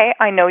says, okay,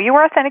 I know you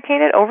are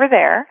authenticated over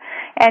there,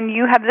 and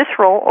you have this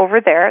role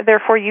over there,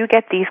 therefore you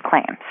get these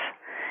claims.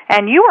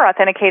 And you are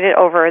authenticated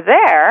over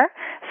there,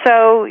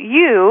 so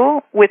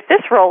you, with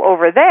this role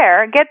over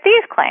there, get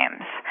these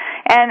claims.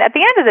 And at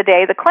the end of the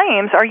day, the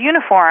claims are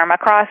uniform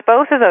across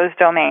both of those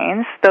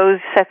domains, those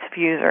sets of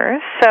users.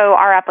 So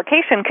our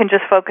application can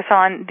just focus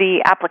on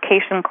the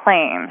application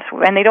claims,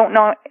 and they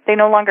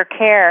no longer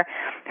care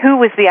who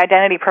was the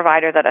identity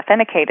provider that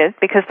authenticated,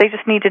 because they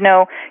just need to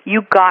know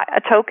you got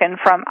a token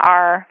from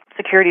our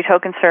security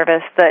token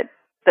service that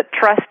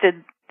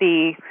trusted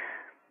the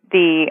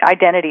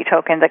identity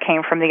token that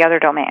came from the other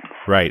domains.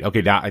 Right.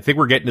 Okay, now I think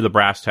we're getting to the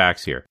brass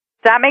tacks here.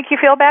 Does that make you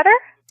feel better?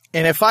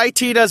 And if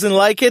IT doesn't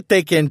like it,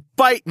 they can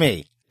bite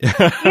me.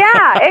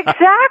 Yeah,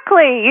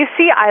 exactly. You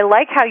see, I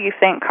like how you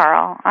think,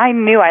 Carl. I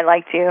knew I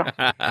liked you.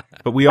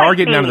 But we are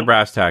getting down to the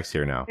brass tacks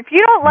here now. If you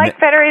don't like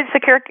federated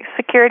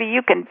security,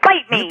 you can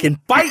bite me. You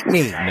can bite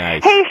me.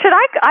 Nice. Hey,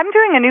 I'm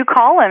doing a new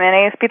column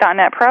in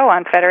ASP.NET Pro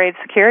on federated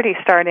security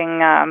starting,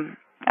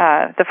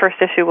 the first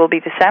issue will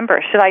be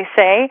December. Should I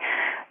say,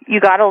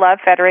 you gotta love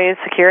federated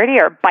security,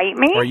 or bite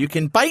me? Or you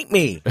can bite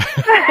me.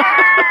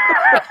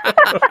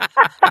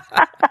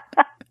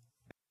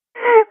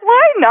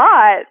 Why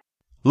not?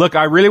 Look,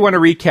 I really want to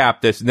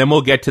recap this, and then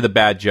we'll get to the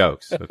bad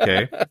jokes,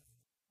 okay?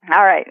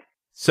 All right.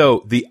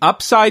 So the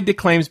upside to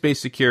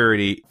claims-based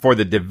security for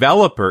the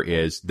developer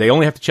is they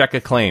only have to check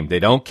a claim. They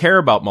don't care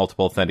about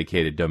multiple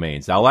authenticated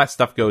domains. All that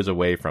stuff goes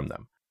away from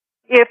them.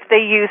 If they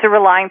use a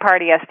relying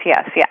party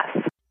STS,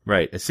 yes.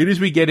 Right. As soon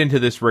as we get into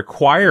this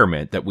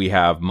requirement that we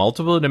have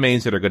multiple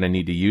domains that are going to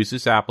need to use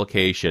this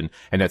application,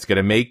 and that's going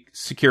to make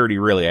security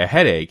really a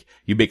headache,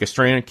 you make a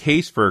strong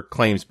case for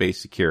claims-based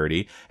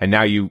security, and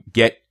now you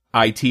get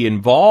IT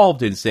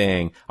involved in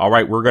saying, all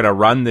right, we're going to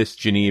run this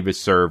Geneva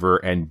server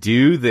and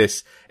do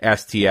this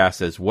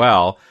STS as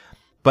well.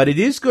 But it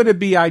is going to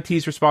be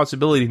IT's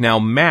responsibility to now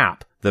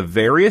map the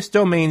various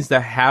domains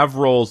that have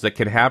roles that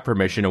can have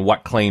permission and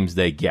what claims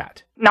they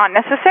get. Not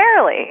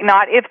necessarily.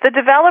 Not if the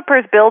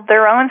developers build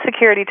their own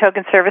security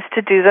token service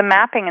to do the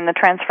mapping and the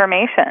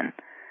transformation.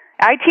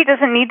 IT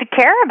doesn't need to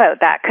care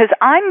about that because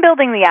I'm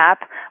building the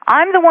app.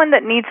 I'm the one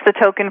that needs the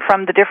token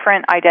from the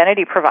different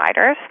identity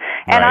providers,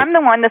 and I'm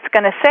the one that's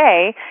going to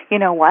say, you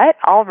know what,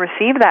 I'll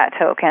receive that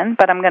token,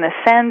 but I'm going to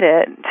send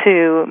it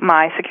to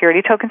my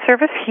security token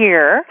service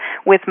here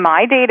with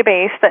my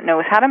database that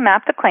knows how to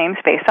map the claims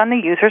based on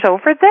the users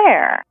over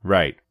there.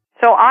 Right.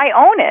 So I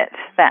own it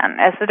then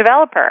as the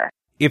developer.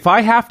 If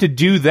I have to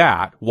do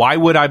that, why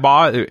would I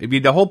bother? I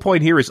mean, the whole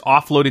point here is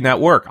offloading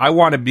that work. I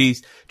want to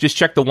just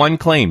check the one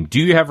claim. Do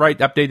you have right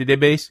to update the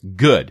database?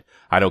 Good.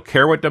 I don't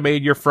care what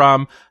domain you're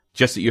from,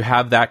 just that you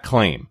have that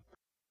claim.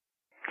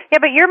 Yeah,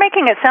 but you're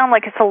making it sound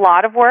like it's a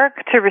lot of work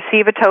to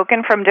receive a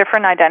token from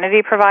different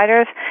identity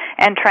providers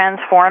and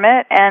transform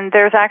it. And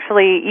there's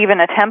actually even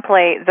a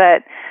template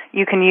that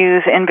you can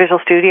use in Visual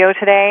Studio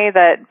today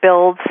that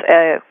builds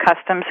a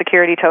custom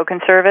security token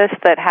service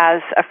that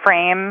has a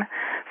frame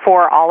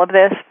for all of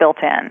this built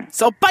in.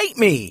 So bite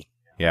me.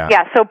 Yeah.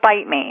 Yeah, so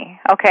bite me,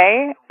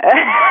 okay?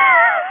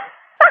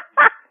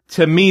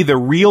 To me, the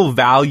real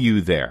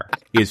value there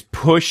is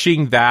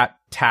pushing that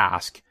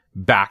task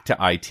back to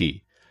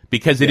IT.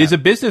 Because it is a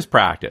business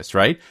practice,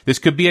 right? This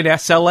could be an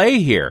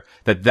SLA here,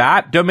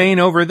 that domain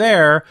over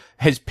there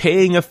is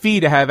paying a fee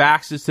to have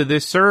access to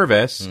this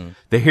service.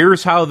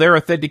 Here's how their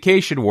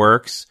authentication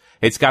works.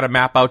 It's got to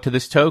map out to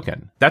this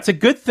token. That's a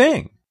good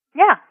thing.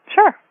 Yeah,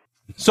 sure.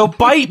 So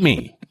bite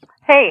me.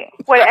 Hey,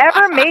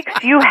 whatever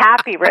makes you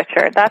happy,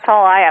 Richard. That's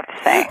all I have to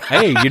say.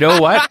 Hey, you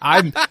know what?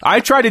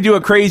 I tried to do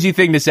a crazy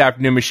thing this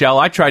afternoon, Michelle.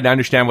 I tried to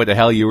understand what the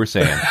hell you were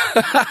saying.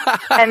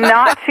 And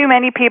not too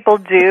many people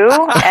do.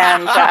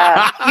 And,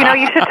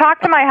 you should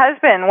talk to my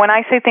husband when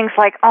I say things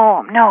like,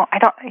 oh, no, I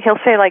don't. He'll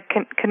say, like,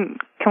 can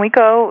we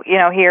go,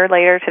 here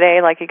later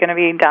today? Like, you're going to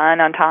be done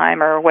on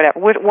time or whatever.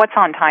 What's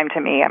on time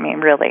to me? I mean,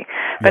 really.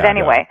 But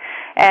anyway,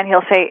 and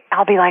he'll say,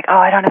 I'll be like, oh,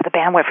 I don't have the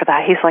bandwidth for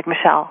that. He's like,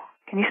 Michelle,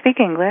 can you speak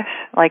English?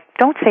 Like,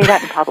 don't say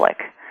that in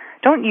public.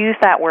 Don't use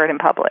that word in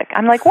public.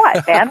 I'm like, what?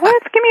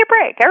 Bandwidth? Give me a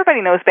break.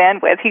 Everybody knows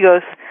bandwidth. He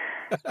goes,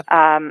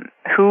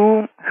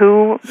 who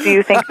do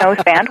you think knows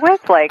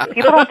bandwidth? Like,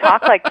 people don't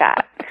talk like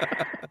that.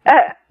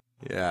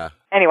 Yeah.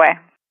 Anyway.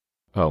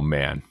 Oh,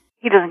 man.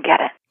 He doesn't get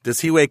it.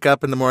 Does he wake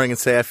up in the morning and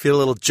say, I feel a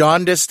little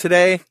jaundiced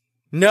today?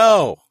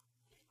 No,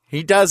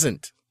 he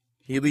doesn't.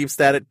 He leaves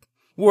that at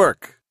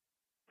work.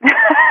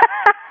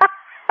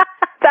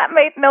 That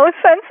made no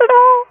sense at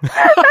all.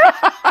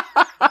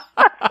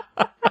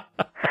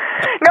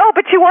 No,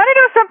 but you want to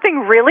know something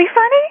really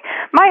funny?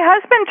 My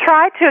husband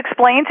tried to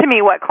explain to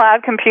me what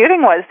cloud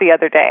computing was the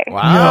other day.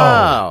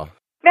 Wow.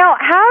 Now,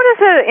 how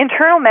does an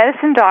internal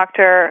medicine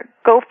doctor,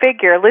 go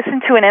figure,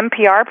 listen to an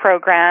NPR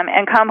program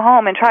and come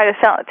home and try to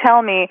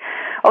tell me,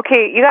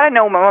 okay, you got to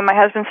know when my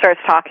husband starts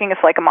talking,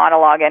 it's like a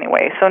monologue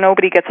anyway, so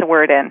nobody gets a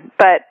word in.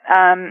 But,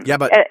 and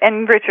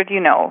Richard,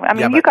 you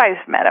guys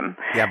met him.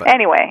 Yeah, but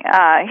anyway,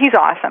 he's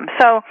awesome.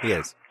 So he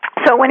is.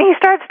 So when he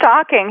starts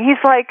talking,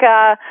 he's like,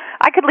 I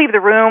could leave the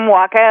room,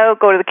 walk out,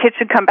 go to the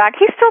kitchen, come back.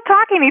 He's still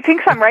talking. He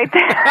thinks I'm right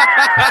there.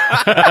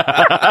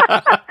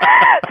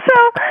 So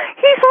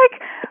he's like,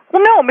 well,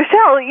 no,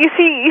 Michelle, you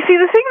see,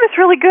 the thing that's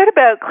really good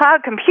about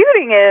cloud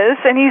computing is,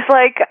 and he's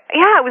like,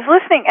 yeah, I was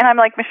listening. And I'm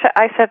like, Michelle,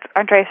 I said,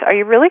 Andres, are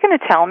you really going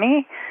to tell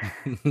me?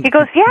 He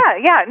goes,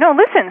 yeah, no,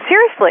 listen,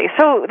 seriously.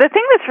 So the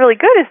thing that's really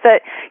good is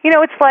that,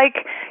 it's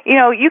like,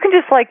 you can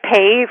just like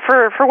pay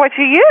for what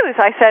you use.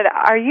 I said,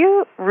 are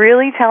you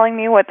really telling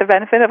me what the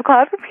benefit of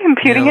cloud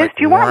computing is?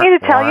 Do you want me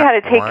to tell you how to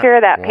take care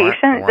of that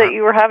patient that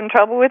you were having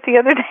trouble with the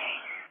other day?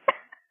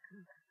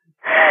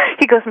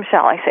 He goes,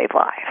 Michelle, I save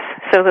lives.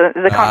 So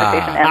the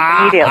conversation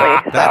ends immediately.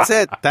 So. That's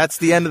it. That's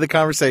the end of the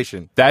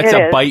conversation. That's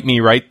a bite me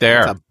right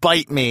there. That's a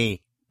bite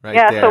me right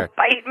there. Yeah, so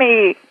bite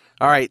me.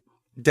 All right,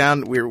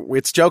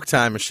 it's joke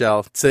time,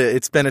 Michelle.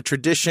 It's been a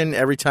tradition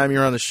every time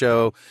you're on the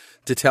show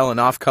to tell an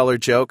off-color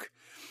joke.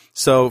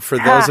 So for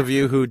those of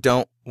you who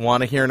don't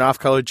want to hear an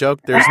off-color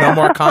joke, there's no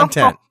more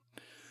content.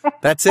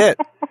 That's it.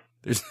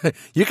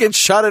 You can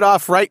shut it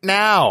off right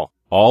now.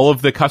 All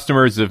of the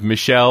customers of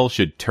Michelle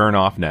should turn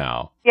off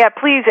now. Yeah,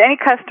 please, any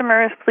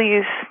customers,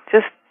 please,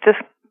 just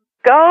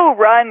go,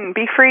 run,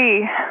 be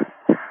free.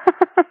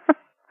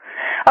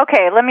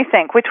 Okay, let me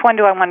think. Which one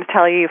do I want to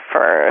tell you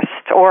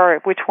first?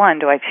 Or which one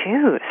do I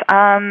choose?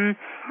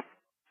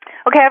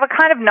 Okay, I have a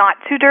kind of not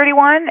too dirty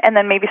one, and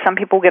then maybe some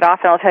people will get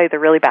off, and I'll tell you the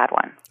really bad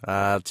one.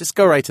 Just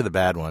go right to the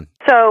bad one.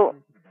 So,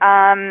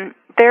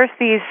 there's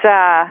these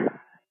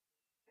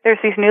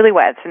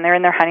newlyweds, and they're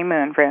in their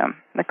honeymoon room.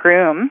 The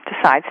groom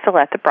decides to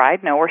let the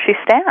bride know where she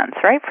stands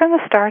right from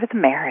the start of the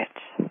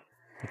marriage. So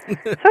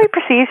he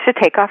proceeds to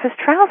take off his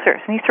trousers,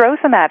 and he throws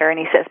them at her, and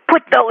he says,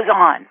 "Put those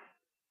on."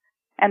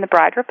 And the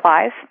bride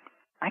replies,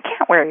 "I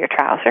can't wear your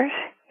trousers."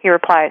 He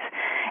replies,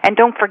 "And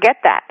don't forget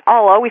that.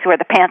 I'll always wear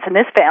the pants in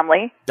this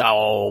family."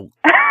 Oh.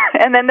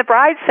 And then the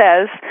bride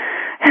says,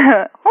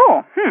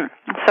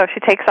 So she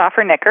takes off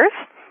her knickers,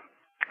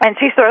 and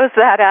she throws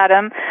that at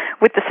him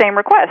with the same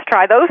request,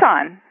 "Try those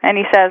on." And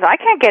he says, "I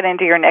can't get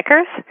into your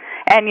knickers,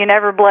 and you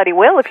never bloody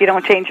will if you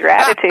don't change your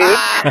attitude."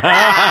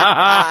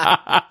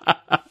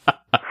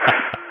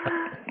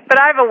 But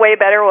I have a way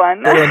better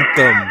one. So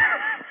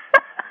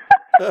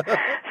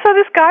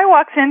this guy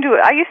walks into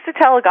it. I used to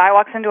tell a guy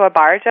walks into a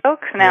bar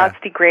joke. Now it's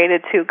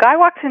degraded to guy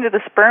walks into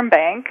the sperm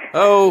bank.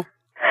 Oh.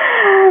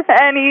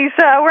 And he's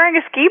wearing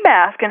a ski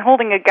mask and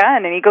holding a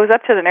gun, and he goes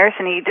up to the nurse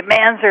and he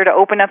demands her to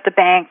open up the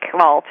bank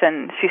vault,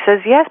 and she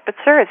says, "Yes, but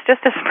sir, it's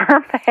just a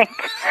sperm bank."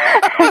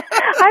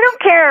 "I don't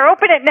care,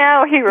 open it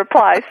now," he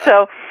replies.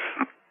 So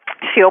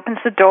she opens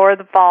the door of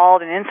the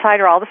vault, and inside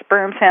are all the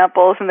sperm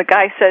samples, and the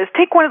guy says,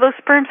 "Take one of those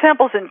sperm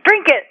samples and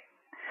drink it."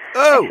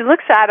 Oh. And she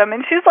looks at him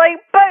and she's like,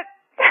 "But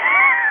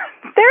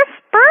they're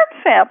sperm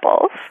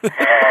samples."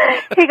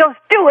 He goes,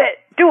 do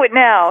it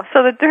now."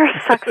 So the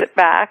nurse sucks it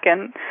back,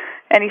 and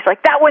he's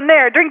like, "That one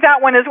there, drink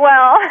that one as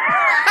well."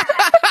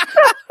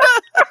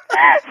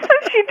 So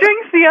she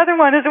drinks the other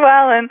one as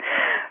well, and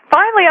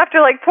finally,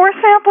 after like 4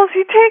 samples,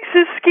 he takes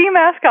his ski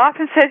mask off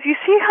and says, "You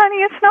see,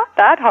 honey, it's not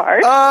that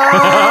hard."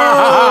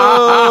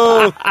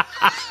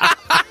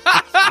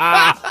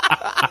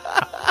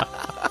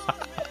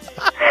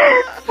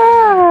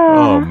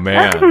 Oh,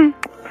 man.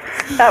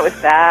 That was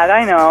bad,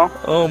 I know.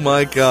 Oh,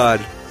 my God.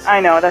 I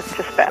know, that's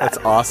just bad. That's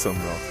awesome,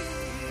 though.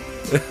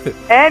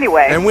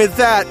 Anyway. And with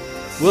that,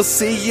 we'll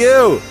see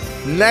you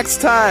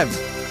next time.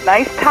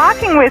 Nice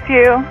talking with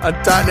you. On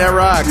 .NET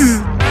Rocks.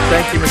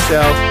 Thank you,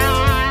 Michelle.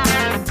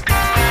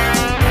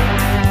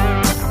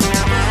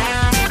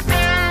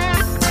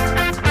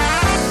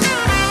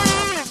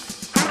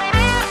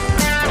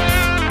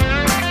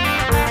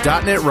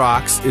 .NET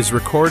Rocks is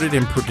recorded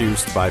and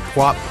produced by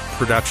PWOP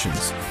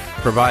Productions,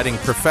 providing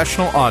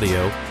professional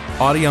audio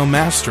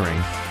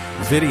mastering,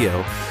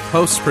 video,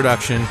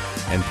 post-production,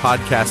 and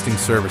podcasting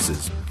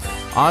services.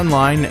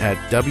 Online at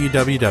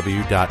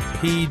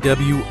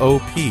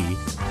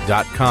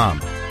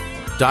www.pwop.com.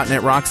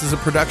 .NET Rocks is a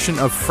production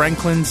of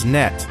Franklin's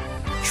Net,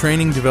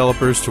 training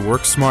developers to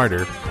work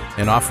smarter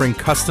and offering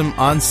custom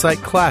on-site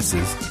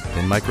classes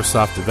in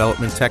Microsoft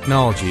development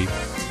technology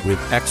with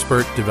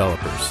expert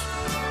developers.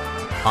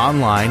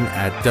 Online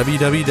at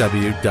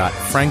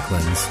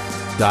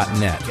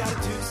www.franklins.net.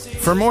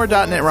 For more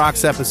 .NET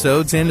Rocks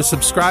episodes and to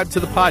subscribe to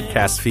the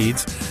podcast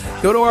feeds,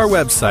 go to our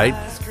website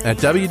at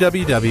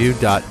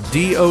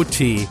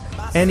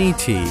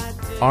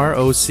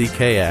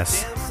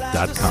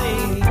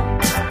www.dotnetrocks.com.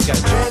 Got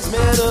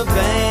transmitter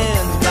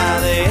band by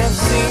the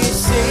FC